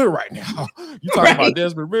looking good right now. You're talking about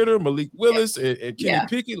Desmond Ridder, Malik Willis, and Kenny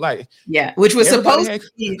Pickett, which was supposed to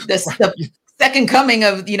be the second coming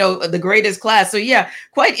of the greatest class. So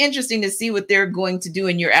quite interesting to see what they're going to do.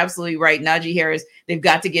 And you're absolutely right, Najee Harris. They've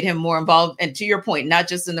got to get him more involved. And to your point, not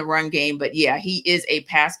just in the run game, but he is a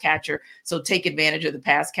pass catcher. So take advantage of the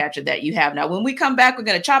pass catcher that you have. Now, when we come back, we're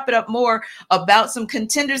going to chop it up more about some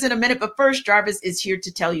contenders in a minute. But first, Jarvis is here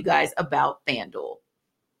to tell you guys about FanDuel.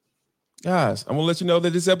 Guys, I'm going to let you know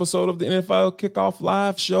that this episode of the NFL Kickoff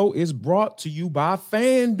Live show is brought to you by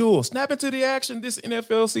FanDuel. Snap into the action this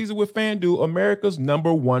NFL season with FanDuel, America's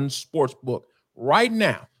 #1 sports book. Right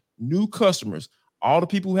now, new customers, all the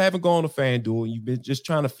people who haven't gone to FanDuel and you've been just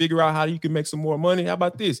trying to figure out how you can make some more money, how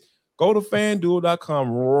about this? Go to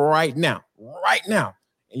FanDuel.com right now.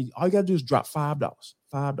 And all you got to do is drop $5.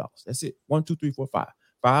 $5. That's it. 1, 2, 3, 4, 5.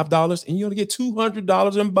 $5, and you're going to get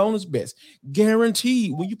 $200 in bonus bets.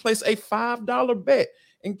 Guaranteed when you place a $5 bet.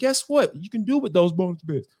 And guess what? You can do with those bonus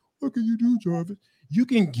bets. What can you do, Jarvis? You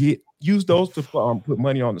can use those to put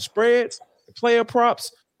money on the spreads, the player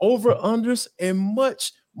props, over-unders, and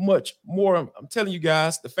much, much more. I'm telling you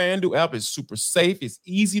guys, the FanDuel app is super safe. It's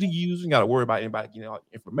easy to use. You got to worry about anybody getting all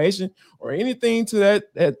information or anything to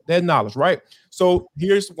that knowledge, right? So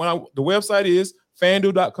here's the website is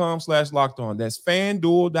FanDuel.com/locked-on. That's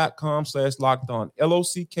FanDuel.com/locked-on.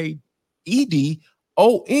 LOCKEDON.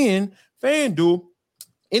 FanDuel.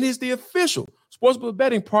 It is the official sportsbook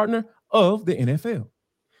betting partner of the NFL.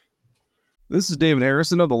 This is David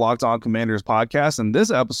Harrison of the Locked On Commanders podcast, and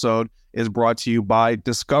this episode is brought to you by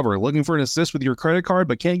Discover. Looking for an assist with your credit card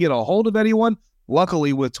but can't get a hold of anyone?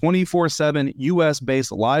 Luckily, with 24/7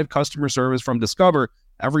 U.S.-based live customer service from Discover,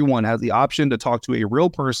 everyone has the option to talk to a real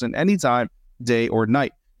person anytime, day or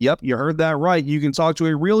night. Yep, you heard that right. You can talk to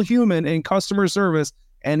a real human in customer service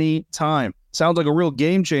anytime. Sounds like a real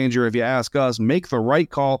game changer if you ask us. Make the right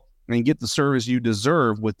call and get the service you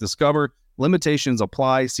deserve with Discover. Limitations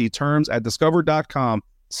apply. See terms at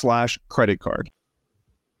discover.com/creditcard.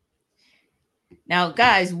 Now,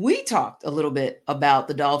 guys, we talked a little bit about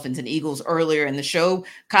the Dolphins and Eagles earlier in the show.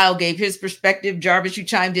 Kyle gave his perspective. Jarvis, you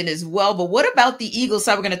chimed in as well. But what about the Eagles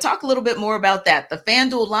side? We're going to talk a little bit more about that. The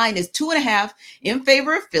FanDuel line is 2.5 in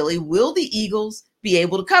favor of Philly. Will the Eagles be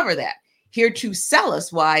able to cover that? Here to sell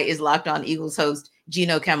us why is Locked On Eagles host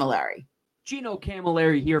Gino Camilleri. Gino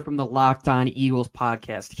Camilleri here from the Locked On Eagles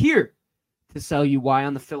podcast, here to sell you why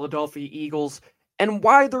on the Philadelphia Eagles and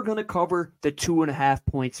why they're going to cover the 2.5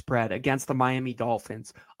 point spread against the Miami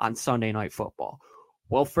Dolphins on Sunday Night Football.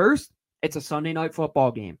 Well, first, it's a Sunday Night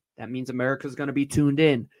Football game. That means America's going to be tuned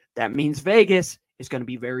in. That means Vegas is going to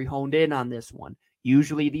be very honed in on this one.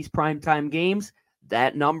 Usually these primetime games,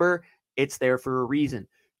 that number, it's there for a reason.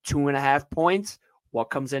 2.5 points, what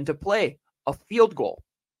comes into play? A field goal.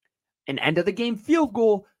 An end-of-the-game field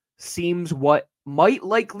goal seems what might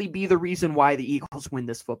likely be the reason why the Eagles win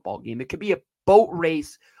this football game. It could be a boat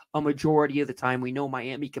race a majority of the time. We know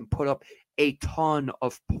Miami can put up a ton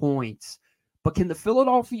of points. But can the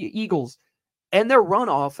Philadelphia Eagles and their run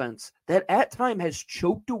offense that at time has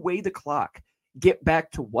choked away the clock get back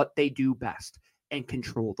to what they do best and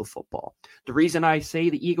control the football? The reason I say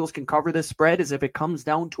the Eagles can cover this spread is if it comes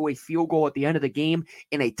down to a field goal at the end of the game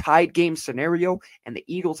in a tied game scenario and the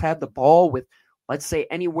Eagles have the ball with, let's say,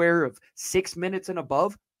 anywhere of 6 minutes and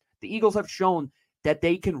above, the Eagles have shown that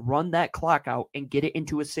they can run that clock out and get it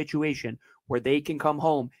into a situation where they can come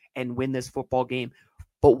home and win this football game.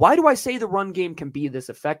 But why do I say the run game can be this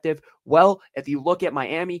effective? Well, if you look at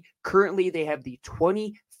Miami, currently they have the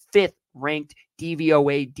 25th ranked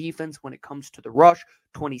DVOA defense when it comes to the rush,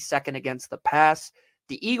 22nd against the pass.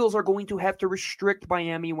 The Eagles are going to have to restrict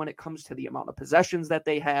Miami when it comes to the amount of possessions that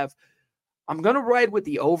they have. I'm going to ride with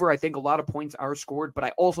the over. I think a lot of points are scored, but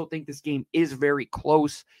I also think this game is very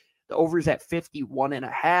close. The over is at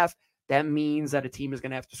 51.5. That means that a team is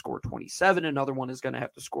going to have to score 27. Another one is going to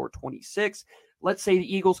have to score 26. Let's say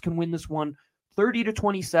the Eagles can win this one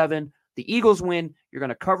 30-27. The Eagles win. You're going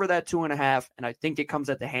to cover that 2.5. And I think it comes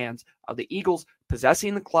at the hands of the Eagles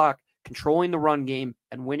possessing the clock, controlling the run game,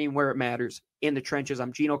 and winning where it matters in the trenches.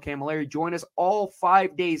 I'm Gino Camilleri. Join us all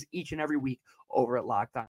 5 days each and every week over at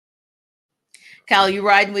Locked On. Kyle, you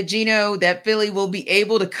riding with Gino that Philly will be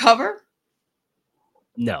able to cover?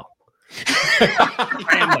 No.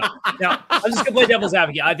 Now, I'm just gonna play devil's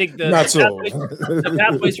advocate. I think the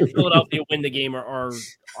pathways for Philadelphia to win the game are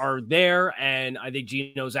there, and I think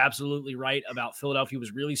Gino's absolutely right about Philadelphia.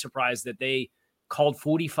 Was really surprised that they called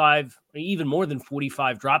 45, even more than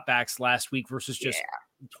 45 dropbacks last week versus just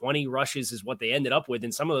 20 rushes is what they ended up with,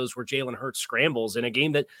 and some of those were Jalen Hurts scrambles in a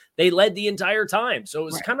game that they led the entire time. So it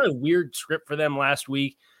was kind of a weird script for them last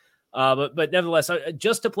week, but nevertheless,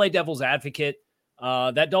 just to play devil's advocate.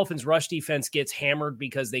 That Dolphins rush defense gets hammered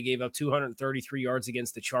because they gave up 233 yards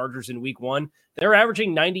against the Chargers in week 1. They're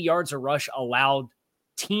averaging 90 yards a rush allowed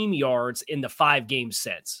team yards in the 5 games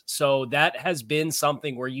since. So that has been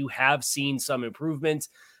something where you have seen some improvements.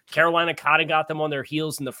 Carolina kind of got them on their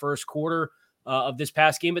heels in the first quarter of this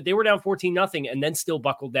past game, but they were down 14-0 and then still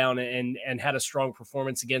buckled down and had a strong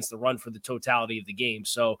performance against the run for the totality of the game.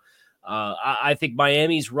 So I think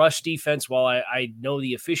Miami's rush defense, while I know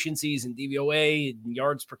the efficiencies in DVOA and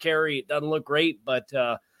yards per carry, it doesn't look great, but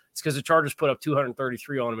it's because the Chargers put up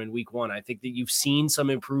 233 on them in week 1. I think that you've seen some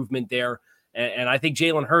improvement there, and I think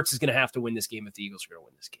Jalen Hurts is going to have to win this game if the Eagles are going to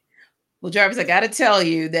win this game. Well, Jarvis, I got to tell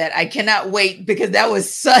you that I cannot wait because that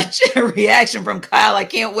was such a reaction from Kyle. I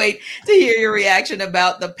can't wait to hear your reaction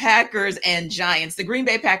about the Packers and Giants. The Green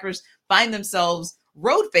Bay Packers find themselves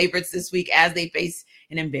road favorites this week as they face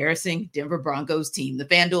an embarrassing Denver Broncos team. The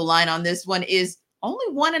FanDuel line on this one is only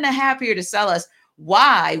 1.5 here to sell us.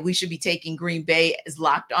 why we should be taking Green Bay as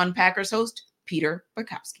Locked On Packers host, Peter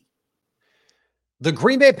Bukowski. The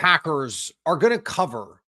Green Bay Packers are going to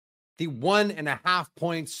cover the 1.5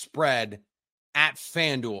 point spread at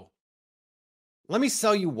FanDuel. Let me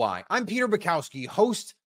tell you why. I'm Peter Bukowski,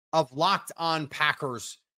 host of Locked On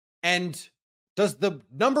Packers. And does the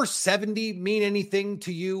number 70 mean anything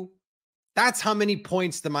to you? That's how many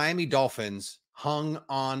points the Miami Dolphins hung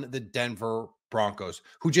on the Denver Broncos,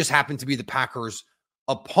 who just happened to be the Packers'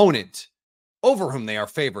 opponent, over whom they are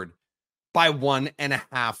favored by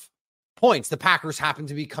 1.5 points. The Packers happen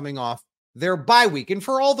to be coming off their bye week. And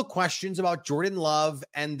for all the questions about Jordan Love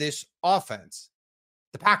and this offense,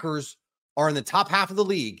 the Packers are in the top half of the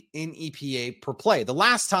league in EPA per play. The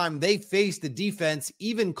last time they faced the defense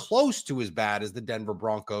even close to as bad as the Denver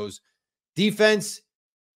Broncos defense,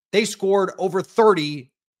 they scored over 30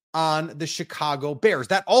 on the Chicago Bears.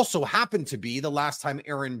 That also happened to be the last time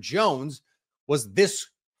Aaron Jones was this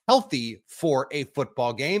healthy for a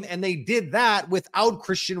football game. And they did that without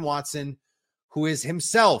Christian Watson, who is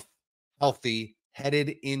himself healthy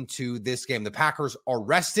headed into this game. The Packers are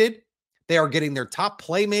rested. They are getting their top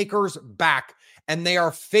playmakers back, and they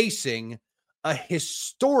are facing a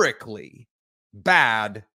historically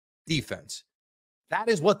bad defense. That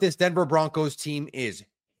is what this Denver Broncos team is.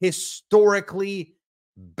 Historically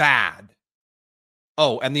bad.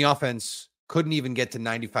 Oh, and the offense couldn't even get to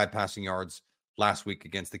 95 passing yards last week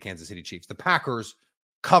against the Kansas City Chiefs. The Packers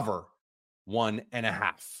cover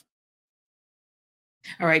 1.5.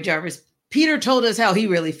 All right, Jarvis. Peter told us how he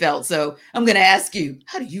really felt, so I'm going to ask you,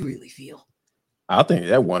 how do you really feel? I think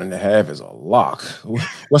that 1.5 is a lock.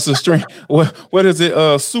 What's the string? What is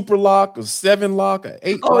it? Super lock, a 7 lock, a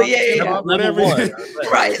 8 Oh, lock, yeah. lock, whatever it is.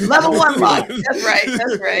 Right. Level 1 lock. That's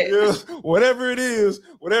right. Yeah, whatever it is,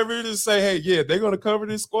 say, hey, yeah, they're going to cover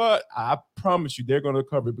this squad. I promise you they're going to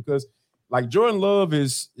cover it because, like, Jordan Love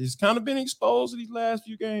is kind of been exposed to these last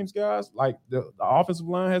few games, guys. Like, the offensive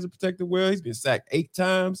line hasn't protected well. He's been sacked 8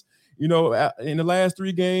 times, in the last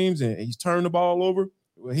 3 games, and he's turned the ball over.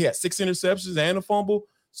 He had 6 interceptions and a fumble.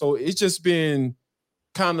 So it's just been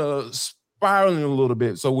kind of spiraling a little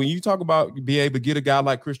bit. So when you talk about being able to get a guy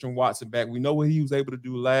like Christian Watson back, we know what he was able to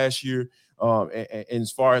do last year. And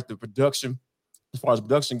as far as production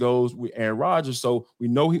goes with Aaron Rodgers. So we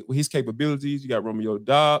know his capabilities. You got Romeo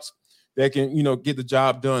Doubs that can, get the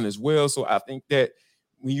job done as well. So I think that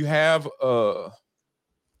when you have a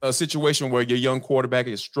situation where your young quarterback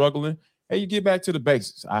is struggling, hey, you get back to the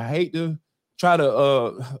basics. I hate to try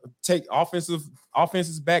to take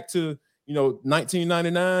offenses back to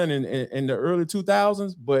 1999 and the early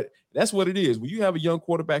 2000s, but that's what it is. When you have a young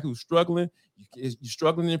quarterback who's struggling, you're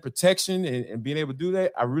struggling in protection and being able to do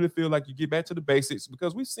that. I really feel like you get back to the basics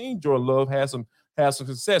because we've seen Jordan Love have some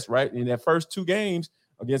success, right? In that first 2 games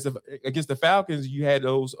against the Falcons, you had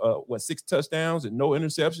those 6 touchdowns and no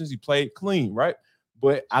interceptions. He played clean, right?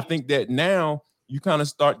 But I think that now you kind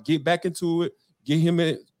of get back into it, get him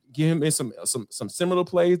in some similar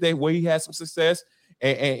plays that way he had some success,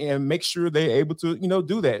 and make sure they're able to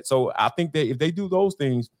do that. So I think that if they do those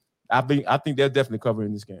things, I think they're definitely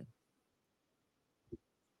covering this game.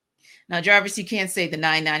 Now, Jarvis, you can't say the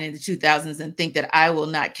 99 in the 2000s and think that I will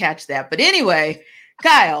not catch that. But anyway,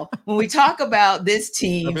 Kyle, when we talk about this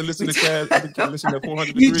team, I've been listening to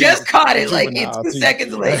 400 you just caught it like it's 2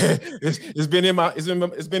 seconds late. It's been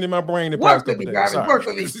in my brain. Work with me, Jarvis. Work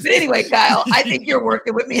with me. But anyway, Kyle, I think you're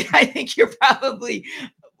working with me. I think you're probably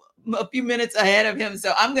a few minutes ahead of him.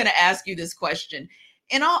 So I'm going to ask you this question.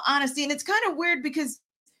 In all honesty, and it's kind of weird because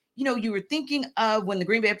you were thinking of when the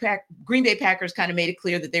Green Bay Packers kind of made it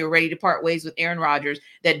clear that they were ready to part ways with Aaron Rodgers,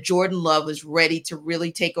 that Jordan Love was ready to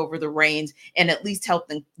really take over the reins and at least help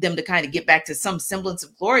them to kind of get back to some semblance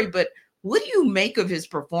of glory. But what do you make of his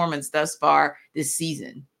performance thus far this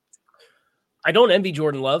season? I don't envy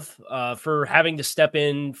Jordan Love for having to step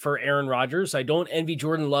in for Aaron Rodgers. I don't envy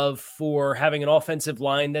Jordan Love for having an offensive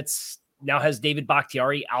line that's now has David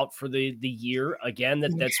Bakhtiari out for the year again.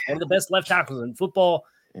 That's one of the best left tackles in football.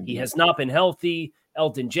 He has not been healthy.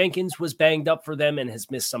 Elton Jenkins was banged up for them and has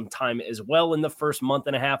missed some time as well in the first month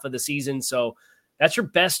and a half of the season. So that's your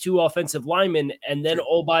best 2 offensive linemen. And then,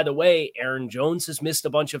 oh, by the way, Aaron Jones has missed a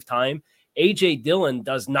bunch of time. A.J. Dillon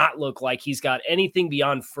does not look like he's got anything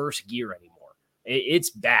beyond first gear anymore. It's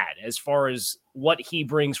bad as far as what he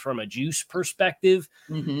brings from a juice perspective.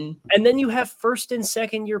 Mm-hmm. And then you have first and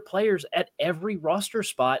second year players at every roster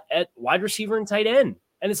spot at wide receiver and tight end.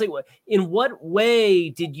 And it's like, in what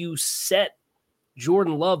way did you set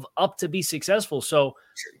Jordan Love up to be successful? So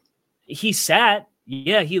he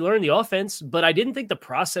he learned the offense, but I didn't think the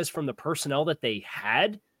process from the personnel that they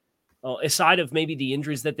had aside of maybe the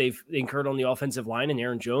injuries that they've incurred on the offensive line and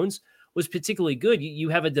Aaron Jones, was particularly good. You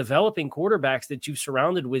have a developing quarterbacks that you've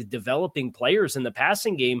surrounded with developing players in the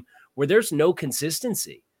passing game where there's no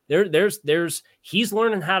consistency. He's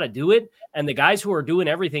learning how to do it, and the guys who are doing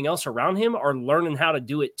everything else around him are learning how to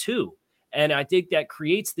do it too. And I think that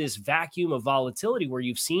creates this vacuum of volatility where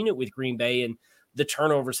you've seen it with Green Bay, and the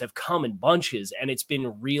turnovers have come in bunches, and it's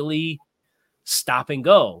been really stop and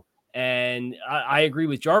go. And I agree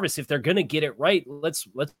with Jarvis. If they're going to get it right, let's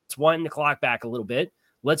wind the clock back a little bit.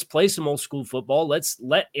 Let's play some old school football. Let's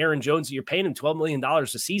let Aaron Jones, you're paying him $12 million a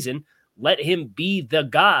season. Let him be the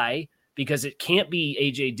guy, because it can't be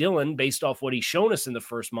A.J. Dillon based off what he's shown us in the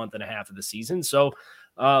first month and a half of the season. So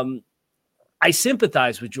I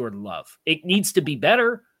sympathize with Jordan Love. It needs to be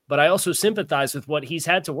better, but I also sympathize with what he's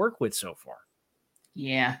had to work with so far.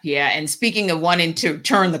 Yeah. And speaking of wanting to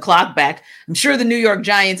turn the clock back, I'm sure the New York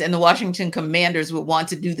Giants and the Washington Commanders would want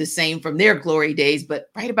to do the same from their glory days. But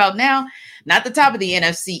right about now, not the top of the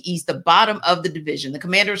NFC East, the bottom of the division. The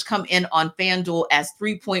Commanders come in on FanDuel as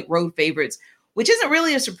 3-point road favorites, which isn't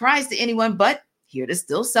really a surprise to anyone, but here to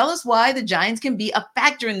still sell us why the Giants can be a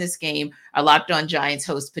factor in this game, our Locked On Giants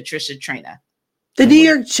host, Patricia Traina. The New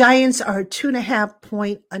York Giants are a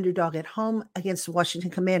 2.5-point underdog at home against the Washington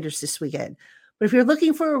Commanders this weekend. But if you're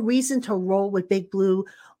looking for a reason to roll with Big Blue,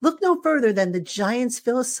 look no further than the Giants'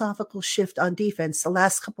 philosophical shift on defense the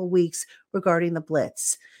last couple of weeks regarding the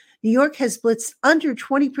blitz. New York has blitzed under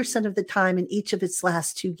 20% of the time in each of its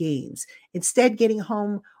last 2 games, instead getting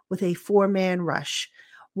home with a 4-man rush.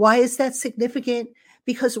 Why is that significant?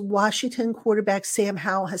 Because Washington quarterback Sam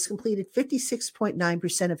Howell has completed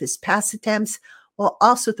 56.9% of his pass attempts, while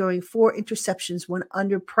also throwing 4 interceptions when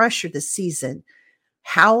under pressure this season.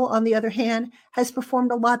 Howell, on the other hand, has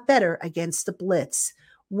performed a lot better against the blitz.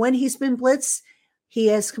 When he's been blitzed, he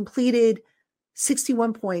has completed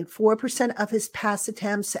 61.4% of his pass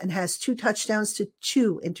attempts and has 2 touchdowns to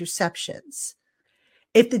 2 interceptions.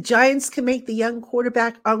 If the Giants can make the young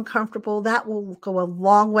quarterback uncomfortable, that will go a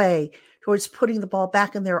long way towards putting the ball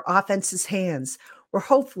back in their offense's hands, or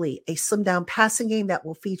hopefully a slimmed-down passing game that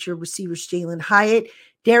will feature receivers Jalen Hyatt,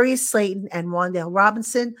 Darius Slayton, and Wan'Dale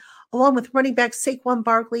Robinson, along with running back Saquon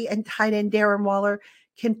Barkley and tight end Darren Waller,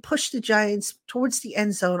 can push the Giants towards the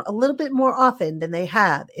end zone a little bit more often than they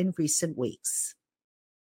have in recent weeks.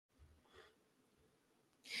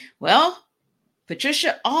 Well,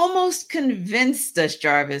 Patricia almost convinced us,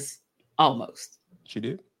 Jarvis. Almost. She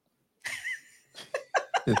did.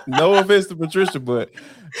 No offense to Patricia, but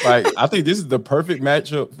I think this is the perfect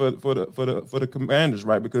matchup for the Commanders,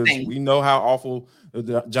 right? Because we know how awful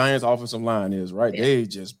the Giants' offensive line is, right? Yeah. They've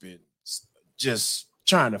just been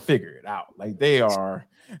trying to figure it out. Like, they are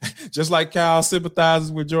just like Kyle sympathizes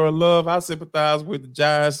with Jordan Love. I sympathize with the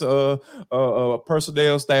Giants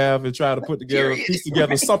personnel staff and try to piece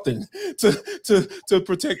together something to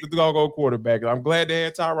protect the doggone quarterback. And I'm glad they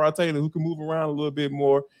had Tyrod Taylor, who can move around a little bit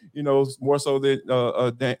more, more so than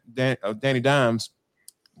Danny Dimes.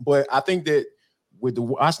 But I think that with the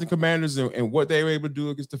Washington Commanders and what they were able to do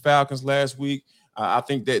against the Falcons last week, I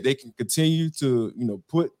think that they can continue to,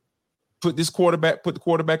 put the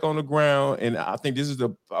quarterback on the ground. And I think this is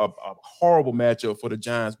a horrible matchup for the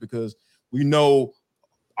Giants, because we know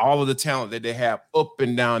all of the talent that they have up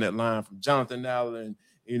and down that line, from Jonathan Allen,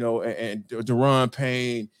 and Deron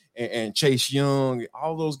Payne and Chase Young,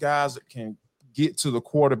 all those guys that can get to the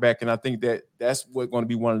quarterback. And I think that's what's going to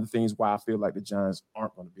be one of the things why I feel like the Giants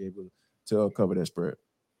aren't going to be able to cover that spread.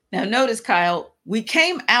 Now, notice, Kyle, we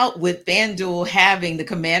came out with FanDuel having the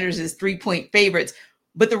Commanders as 3-point favorites,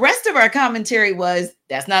 but the rest of our commentary was,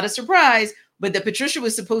 that's not a surprise, but that Patricia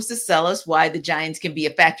was supposed to sell us why the Giants can be a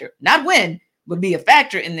factor. Not win, but be a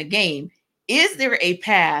factor in the game. Is there a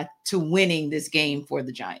path to winning this game for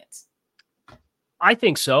the Giants? I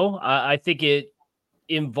think so. I think it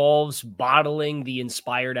involves bottling the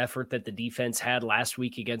inspired effort that the defense had last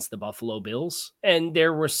week against the Buffalo Bills. And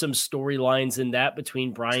there were some storylines in that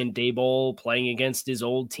between Brian Daboll playing against his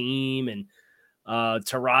old team and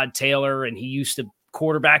Tyrod Taylor, and he used to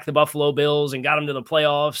quarterback the Buffalo Bills and got him to the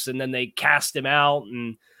playoffs, and then they cast him out.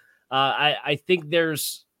 And I think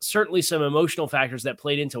there's certainly some emotional factors that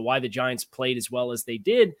played into why the Giants played as well as they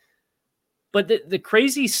did. But the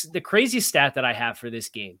crazy stat that I have for this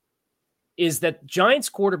game is that Giants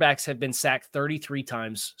quarterbacks have been sacked 33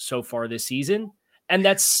 times so far this season. And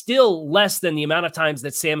that's still less than the amount of times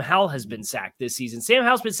that Sam Howell has been sacked this season. Sam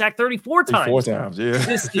Howell's been sacked 34 times. 34 times, yeah.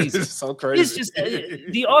 This season. It's so crazy. It's just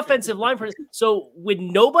the offensive line. So when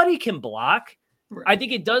nobody can block, I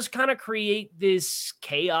think it does kind of create this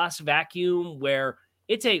chaos vacuum where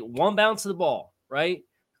it's one bounce of the ball, right?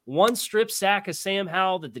 one strip sack of Sam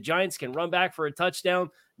Howell that the Giants can run back for a touchdown,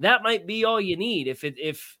 that might be all you need. If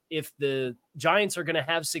the Giants are going to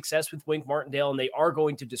have success with Wink Martindale and they are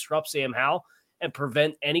going to disrupt Sam Howell and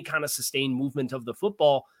prevent any kind of sustained movement of the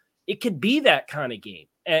football, it could be that kind of game.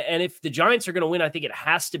 And if the Giants are going to win, I think it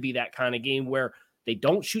has to be that kind of game where they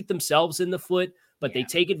don't shoot themselves in the foot, but they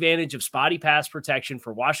take advantage of spotty pass protection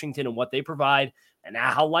for Washington and what they provide. And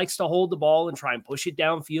Howell likes to hold the ball and try and push it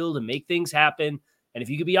downfield and make things happen. And if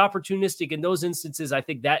you could be opportunistic in those instances, I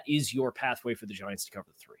think that is your pathway for the Giants to cover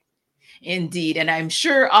the 3. Indeed. And I'm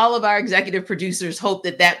sure all of our executive producers hope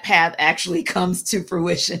that that path actually comes to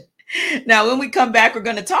fruition. Now, when we come back, we're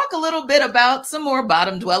going to talk a little bit about some more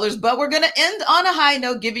bottom dwellers, but we're going to end on a high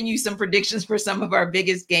note, giving you some predictions for some of our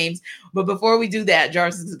biggest games. But before we do that,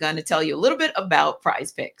 Jarvis is going to tell you a little bit about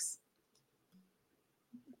Prize Picks.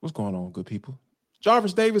 What's going on, good people?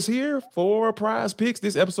 Jarvis Davis here for Prize Picks.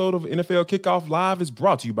 This episode of NFL Kickoff Live is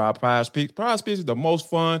brought to you by Prize Picks. Prize Picks is the most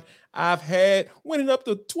fun I've had, winning up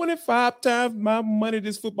to 25 times my money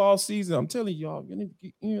this football season. I'm telling y'all, you need to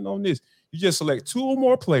get in on this. You just select 2 or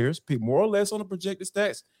more players, pick more or less on the projected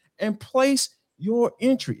stats, and place your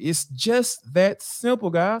entry. It's just that simple,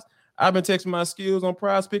 guys. I've been testing my skills on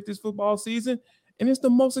Prize Pick this football season, and it's the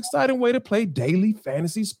most exciting way to play daily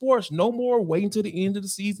fantasy sports. No more waiting to the end of the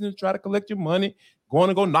season to try to collect your money, going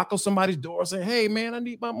to go knock on somebody's door saying, hey, man, I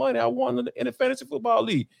need my money. I won in a fantasy football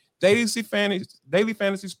league. Daily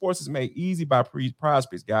fantasy sports is made easy by Prize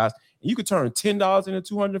Picks, guys. And you can turn $10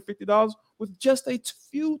 into $250 with just a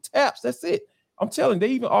few taps. That's it. I'm telling you,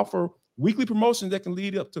 they even offer weekly promotions that can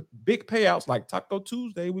lead up to big payouts like Taco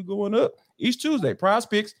Tuesday. We're going up each Tuesday. Prize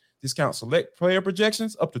Picks discount select player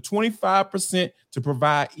projections up to 25% to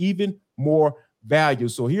provide even more value.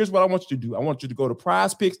 So here's what I want you to do. I want you to go to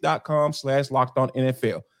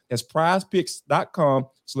prizepicks.com/lockedonnfl. That's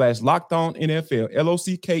prizepicks.com/lockedonnfl.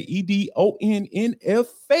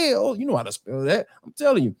 LOCKEDONNFL. You know how to spell that. I'm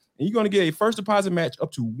telling you. And you're going to get a first deposit match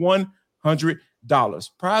up to $100.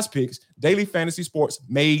 Prize Picks, daily fantasy sports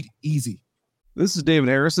made easy. This is David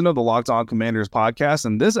Harrison of the Locked On Commanders podcast,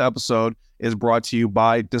 and this episode is brought to you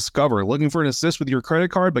by Discover. Looking for an assist with your credit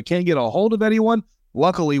card but can't get a hold of anyone?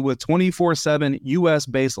 Luckily, with 24/7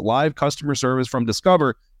 U.S.-based live customer service from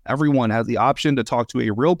Discover, everyone has the option to talk to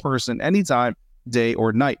a real person anytime, day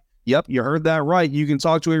or night. Yep, you heard that right. You can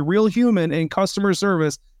talk to a real human in customer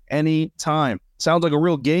service anytime. Sounds like a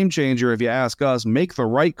real game changer if you ask us. Make the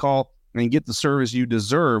right call and get the service you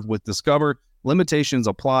deserve with Discover. Limitations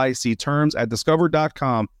apply. See terms at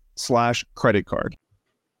discover.com/creditcard.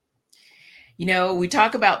 You know, we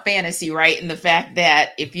talk about fantasy, right? And the fact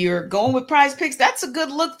that if you're going with Prize Picks, that's a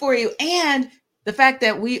good look for you. And the fact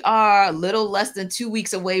that we are a little less than 2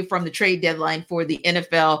 weeks away from the trade deadline for the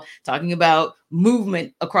NFL, talking about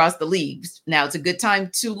movement across the leagues. Now it's a good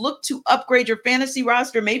time to look to upgrade your fantasy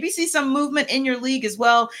roster, maybe see some movement in your league as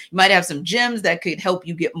well. You might have some gems that could help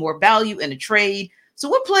you get more value in a trade. So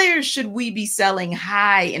what players should we be selling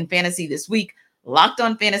high in fantasy this week? Locked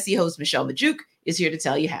On Fantasy host Michelle Majuk is here to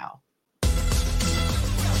tell you how.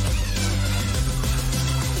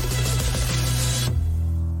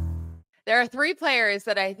 There are 3 players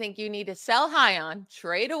that I think you need to sell high on,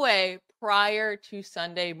 trade away prior to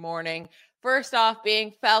Sunday morning. First off,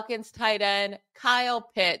 being Falcons tight end Kyle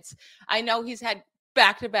Pitts. I know he's had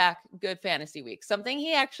back-to-back good fantasy weeks, something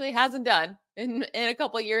he actually hasn't done in a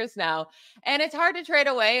couple of years now. And it's hard to trade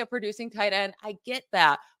away a producing tight end. I get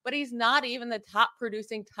that, but he's not even the top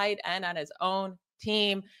producing tight end on his own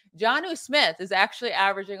team. Jonnu Smith is actually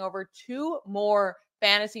averaging over 2 more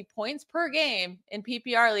fantasy points per game in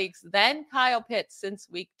PPR leagues than Kyle Pitts since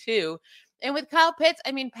week 2. And with Kyle Pitts,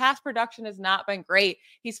 I mean, pass production has not been great.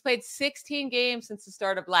 He's played 16 games since the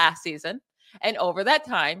start of last season. And over that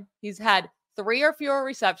time, he's had 3 or fewer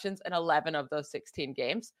receptions in 11 of those 16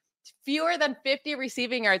 games, fewer than 50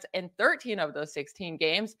 receiving yards in 13 of those 16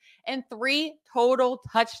 games, and 3 total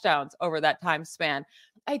touchdowns over that time span.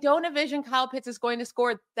 I don't envision Kyle Pitts is going to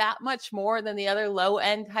score that much more than the other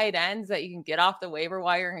low-end tight ends that you can get off the waiver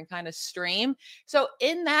wire and kind of stream. So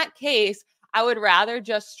in that case, I would rather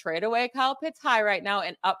just trade away Kyle Pitts high right now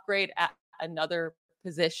and upgrade at another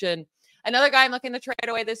position. Another guy I'm looking to trade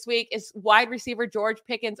away this week is wide receiver George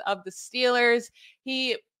Pickens of the Steelers.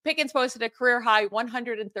 Pickens posted a career high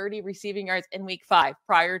 130 receiving yards in week 5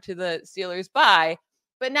 prior to the Steelers bye.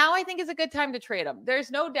 But now I think is a good time to trade him.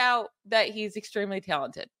 There's no doubt that he's extremely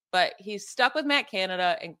talented, but he's stuck with Matt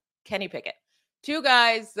Canada and Kenny Pickett. 2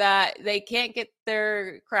 guys that they can't get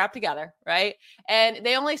their crap together, right? And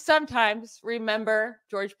they only sometimes remember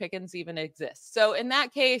George Pickens even exists. So in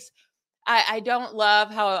that case, I don't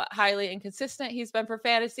love how highly inconsistent he's been for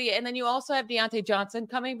fantasy. And then you also have Deontay Johnson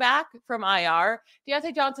coming back from IR.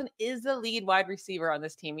 Deontay Johnson is the lead wide receiver on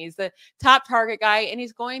this team. He's the top target guy, and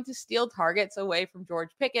he's going to steal targets away from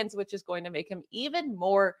George Pickens, which is going to make him even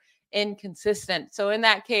more inconsistent. So in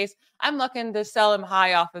that case, I'm looking to sell him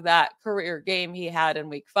high off of that career game he had in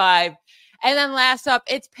week 5. And then last up,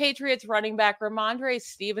 it's Patriots running back Ramondre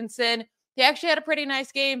Stevenson. He actually had a pretty nice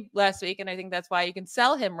game last week, and I think that's why you can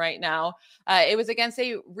sell him right now. It was against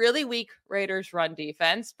a really weak Raiders run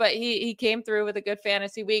defense, but he came through with a good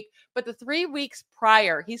fantasy week. But the 3 weeks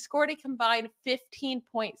prior, he scored a combined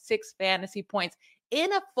 15.6 fantasy points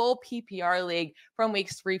in a full PPR league from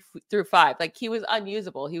weeks 3 through 5. Like, he was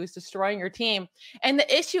unusable. He was destroying your team. And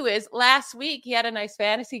the issue is last week he had a nice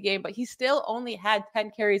fantasy game, but he still only had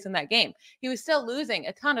 10 carries in that game. He was still losing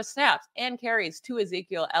a ton of snaps and carries to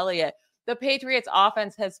Ezekiel Elliott. The Patriots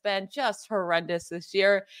offense has been just horrendous this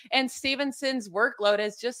year, and Stevenson's workload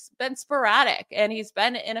has just been sporadic, and he's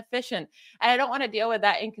been inefficient. And I don't want to deal with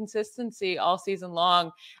that inconsistency all season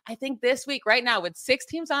long. I think this week right now, with 6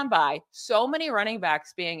 teams on bye, so many running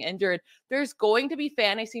backs being injured, there's going to be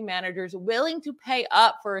fantasy managers willing to pay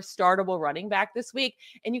up for a startable running back this week,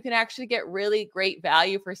 and you can actually get really great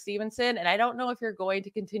value for Stevenson. And I don't know if you're going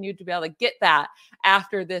to continue to be able to get that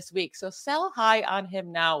after this week. So sell high on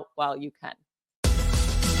him now while you can.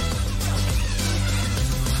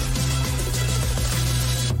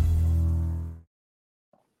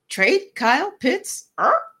 Trade Kyle Pitts.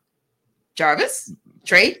 Jarvis,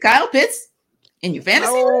 trade Kyle Pitts in your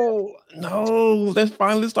fantasy. No, that's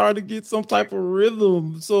finally starting to get some type of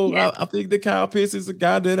rhythm. So Yeah. I think that Kyle Pitts is a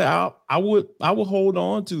guy that I would hold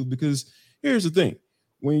on to, because here's the thing.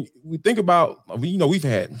 When we think about, we've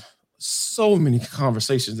had so many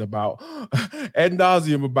conversations about ad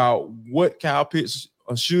nauseum about what Kyle Pitts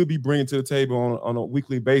should be bringing to the table on a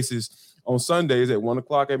weekly basis on Sundays at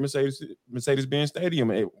 1:00 at Mercedes-Benz Stadium,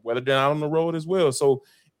 whether they're out on the road as well. So,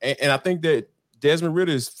 and I think that Desmond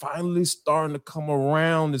Ridder is finally starting to come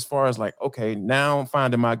around as far as like, okay, now I'm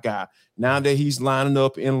finding my guy. Now that he's lining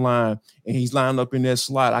up in line and he's lining up in that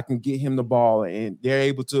slot, I can get him the ball, and they're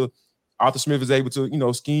able to. Arthur Smith is able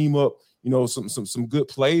to, scheme up, some good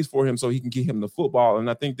plays for him so he can get him the football. And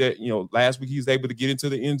I think that, last week he was able to get into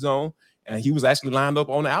the end zone, and he was actually lined up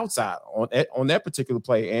on the outside on that particular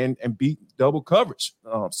play and beat double coverage.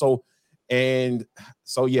 So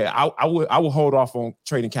yeah, I would hold off on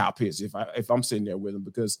trading Kyle Pitts if I'm sitting there with him,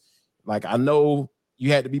 because like, I know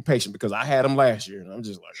you had to be patient because I had him last year and I'm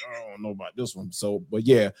just like, I don't know about this one. So, but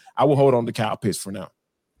yeah, I will hold on to Kyle Pitts for now.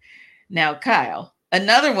 Now, Kyle,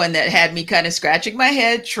 another one that had me kind of scratching my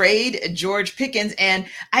head, trade George Pickens. And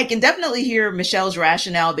I can definitely hear Michelle's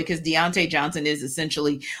rationale, because Deontay Johnson is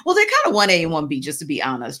essentially, well, they're kind of 1A and 1B, just to be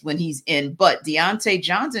honest, when he's in. But Deontay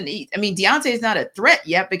Johnson, Deontay is not a threat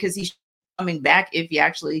yet because he's coming back if he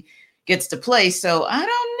actually gets to play. So I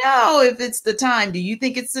don't know if it's the time. Do you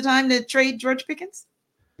think it's the time to trade George Pickens?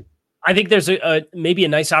 I think there's maybe a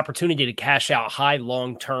nice opportunity to cash out high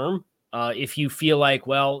long term. If you feel like,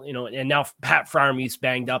 well, and now Pat Freiermuth's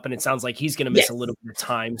banged up, and it sounds like he's going to miss a little bit of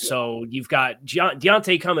time. So you've got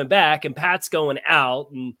Deontay coming back, and Pat's going out,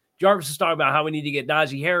 and Jarvis is talking about how we need to get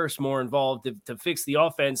Najee Harris more involved to fix the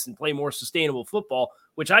offense and play more sustainable football,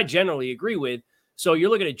 which I generally agree with. So you're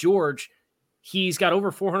looking at George. He's got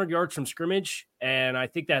over 400 yards from scrimmage, and I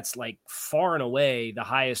think that's like far and away the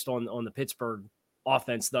highest on the Pittsburgh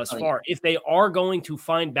offense thus far. If they are going to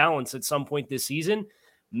find balance at some point this season,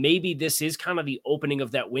 maybe this is kind of the opening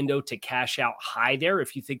of that window to cash out high there,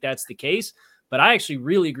 if you think that's the case. But I actually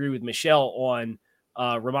really agree with Michelle on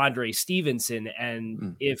Ramondre Stevenson.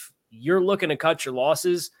 And if you're looking to cut your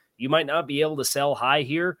losses, you might not be able to sell high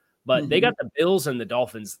here. But they got the Bills and the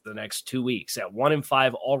Dolphins the next 2 weeks at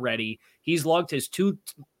 1-5 already. He's logged his 2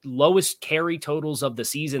 lowest carry totals of the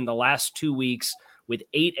season the last 2 weeks with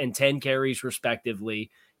 8 and 10 carries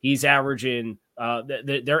respectively. He's averaging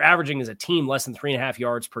they're averaging as a team less than 3.5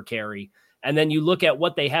 yards per carry. And then you look at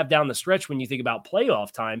what they have down the stretch when you think about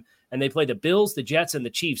playoff time, and they play the Bills, the Jets, and the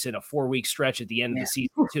Chiefs in a 4-week stretch at the end of the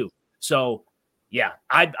season too. So yeah,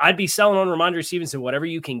 I'd be selling on Ramondre Stevenson, whatever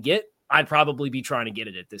you can get. I'd probably be trying to get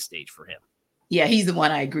it at this stage for him. Yeah, he's the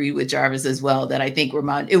one I agree with Jarvis as well, that I think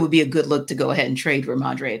it would be a good look to go ahead and trade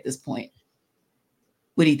Ramondre at this point.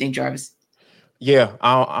 What do you think, Jarvis? Yeah,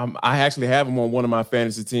 I actually have him on one of my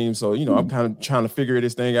fantasy teams. So, I'm kind of trying to figure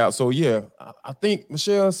this thing out. So, yeah, I think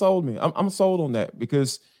Michelle sold me. I'm sold on that,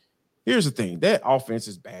 because here's the thing. That offense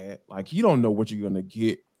is bad. Like, you don't know what you're going to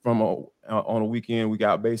get from on a week-in,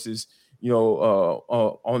 week-out basis.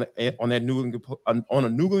 On that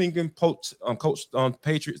New England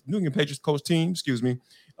Patriots coach team, excuse me.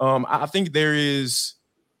 I think there is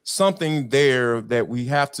something there that we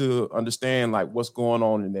have to understand, like what's going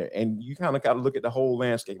on in there. And you kind of got to look at the whole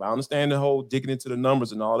landscape. I understand the whole digging into the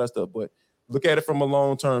numbers and all that stuff, but look at it from a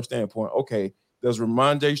long-term standpoint. Okay, does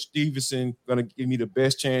Ramondre Stevenson going to give me the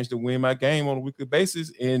best chance to win my game on a weekly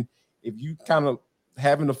basis? And if you kind of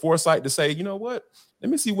having the foresight to say, you know what, let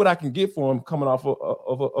me see what I can get for him coming off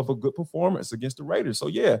of a good performance against the Raiders. So,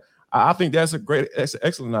 yeah, I think that's an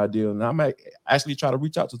excellent idea. And I might actually try to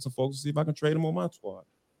reach out to some folks to see if I can trade him on my squad.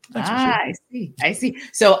 I see.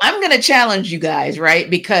 So I'm going to challenge you guys, right?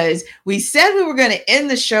 Because we said we were going to end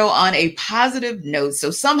the show on a positive note.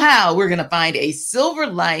 So somehow we're going to find a silver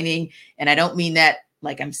lining. And I don't mean that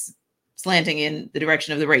like I'm slanting in the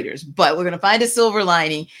direction of the Raiders, but we're going to find a silver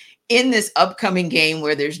lining in this upcoming game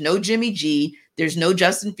where there's no Jimmy G, there's no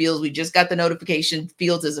Justin Fields. We just got the notification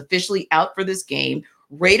Fields is officially out for this game.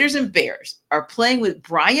 Raiders and Bears are playing with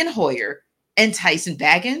Brian Hoyer and Tyson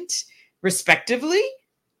Bagent, respectively.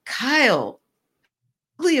 Kyle,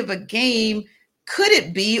 of a game could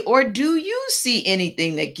it be, or do you see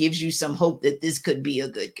anything that gives you some hope that this could be a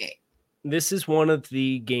good game? This is one of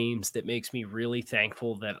the games that makes me really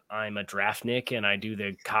thankful that I'm a draftnik and I do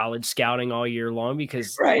the college scouting all year long,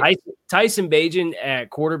 because Tyson Bagent at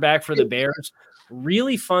quarterback for the Bears,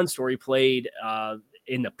 really fun story, played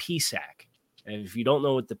in the PSAC. And if you don't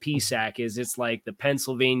know what the PSAC is, it's like the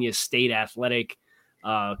Pennsylvania State Athletic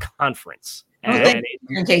Conference. And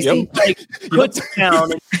it like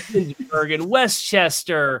Kutztown and Pittsburgh and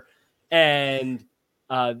Westchester, and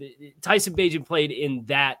Tyson Bagent played in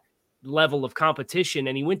that level of competition,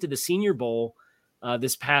 and he went to the Senior Bowl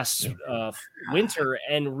this past winter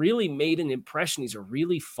and really made an impression. He's a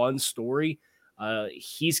really fun story.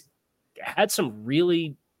 He's had some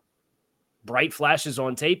really bright flashes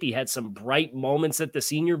on tape. He had some bright moments at the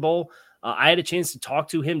Senior Bowl. I had a chance to talk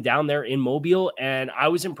to him down there in Mobile, and I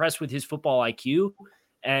was impressed with his football IQ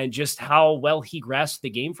and just how well he grasped the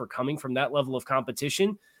game for coming from that level of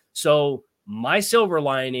competition. So my silver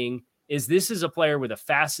lining is this is a player with a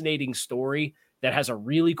fascinating story that has a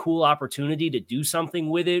really cool opportunity to do something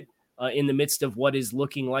with it in the midst of what is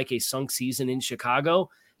looking like a sunk season in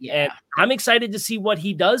Chicago. Yeah. And I'm excited to see what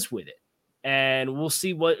he does with it. And we'll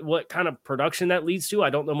see what kind of production that leads to. I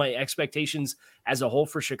don't know my expectations as a whole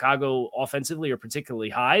for Chicago offensively are particularly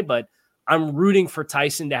high, but I'm rooting for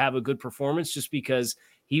Tyson to have a good performance just because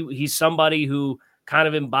he's somebody who kind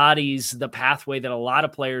of embodies the pathway that a lot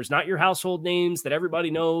of players, not your household names that everybody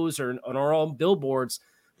knows or are on billboards,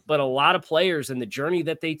 but a lot of players and the journey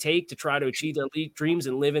that they take to try to achieve their elite dreams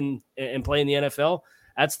and live in and play in the NFL.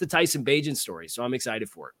 That's the Tyson Bagent story. So I'm excited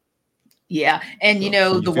for it. Yeah. And,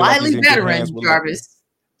 the wily veteran, Jarvis,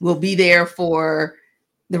 will be there for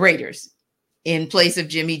the Raiders in place of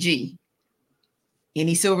Jimmy G.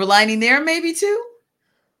 Any silver lining there, maybe too?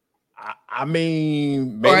 I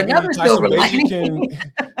mean, maybe or another silver lining.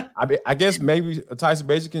 I guess maybe Tyson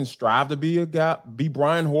Bagent can strive to be a guy, be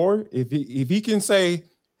Brian Hoyer. If he can say,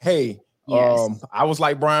 hey, I was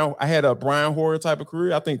like Brian, I had a Brian Hoyer type of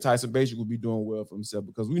career, I think Tyson Bagent would be doing well for himself,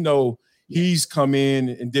 because we know he's come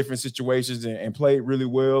in different situations and played really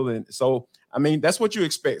well. And so, I mean, that's what you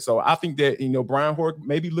expect. So I think that, Brian Hoyer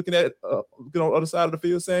maybe looking on the other side of the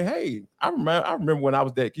field saying, hey, I remember when I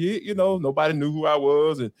was that kid, nobody knew who I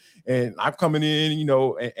was. And I'm coming in,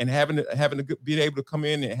 and having a good, being able to come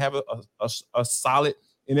in and have a solid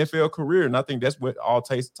NFL career. And I think that's what all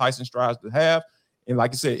Tyson strives to have. And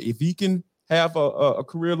like I said, if he can have a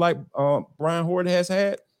career like Brian Hoyer has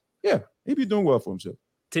had, yeah, he'd be doing well for himself.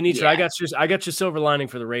 Tanitra, I got your silver lining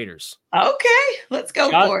for the Raiders. Okay, let's go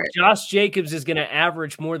for it. Josh Jacobs is going to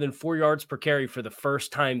average more than 4 yards per carry for the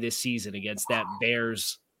first time this season against that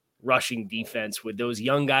Bears rushing defense with those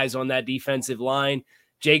young guys on that defensive line.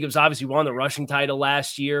 Jacobs obviously won the rushing title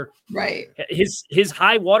last year. Right. His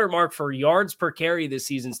high watermark for yards per carry this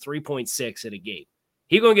season is 3.6 at a game.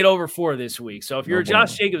 He's going to get over 4 this week. So if you're a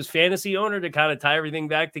Josh Jacobs fantasy owner to kind of tie everything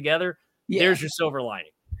back together, there's your silver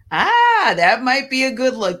lining. That might be a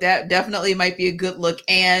good look. That definitely might be a good look.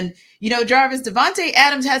 And, Jarvis, Devontae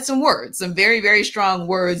Adams had some very, very strong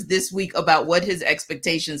words this week about what his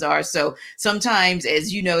expectations are. So sometimes,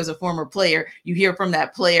 as you know, as a former player, you hear from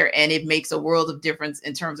that player and it makes a world of difference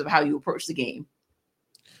in terms of how you approach the game.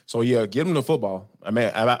 So, yeah, give him the football. I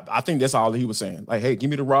mean, I think that's all he was saying. Like, hey, give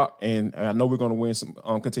me the rock, and I know we're going to win some,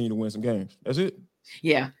 continue to win some games. That's it.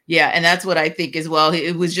 Yeah. And that's what I think as well.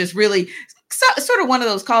 It was just really sort of one of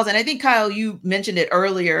those calls. And I think, Kyle, you mentioned it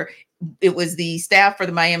earlier. it was the staff for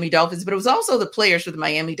the Miami Dolphins, but it was also the players for the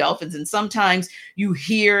Miami Dolphins. And sometimes you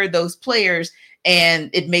hear those players and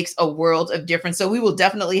it makes a world of difference. So we will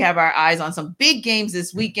definitely have our eyes on some big games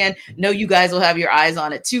this weekend. Know you guys will have your eyes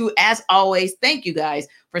on it too. As always, thank you guys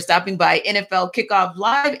for stopping by NFL Kickoff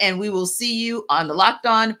Live, and we will see you on the Locked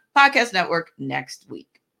On Podcast Network next week.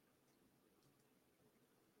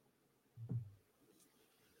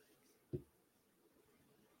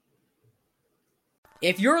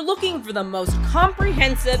 If you're looking for the most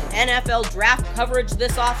comprehensive NFL draft coverage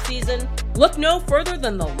this offseason, look no further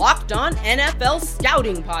than the Locked On NFL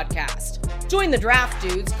Scouting Podcast. Join the draft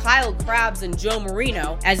dudes, Kyle Krabs and Joe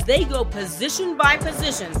Marino, as they go position by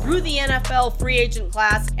position through the NFL free agent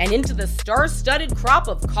class and into the star-studded crop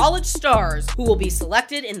of college stars who will be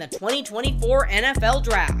selected in the 2024 NFL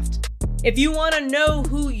Draft. If you want to know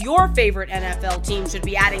who your favorite NFL team should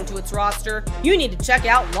be adding to its roster, you need to check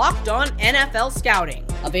out Locked On NFL Scouting,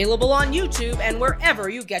 available on YouTube and wherever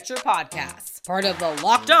you get your podcasts. Part of the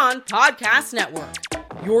Locked On Podcast Network,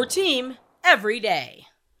 your team every day.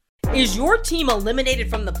 Is your team eliminated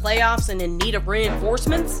from the playoffs and in need of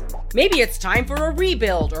reinforcements? Maybe it's time for a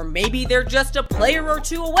rebuild, or maybe they're just a player or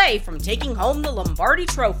two away from taking home the Lombardi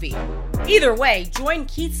Trophy. Either way, join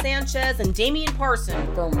Keith Sanchez and Damian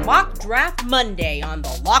Parson for Mock Draft Monday on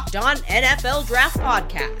the Locked On NFL Draft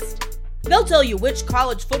Podcast. They'll tell you which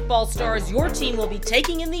college football stars your team will be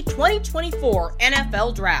taking in the 2024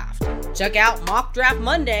 NFL Draft. Check out Mock Draft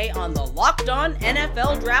Monday on the Locked On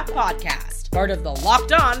NFL Draft Podcast, part of the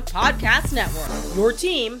Locked On Podcast Network, your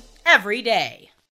team every day.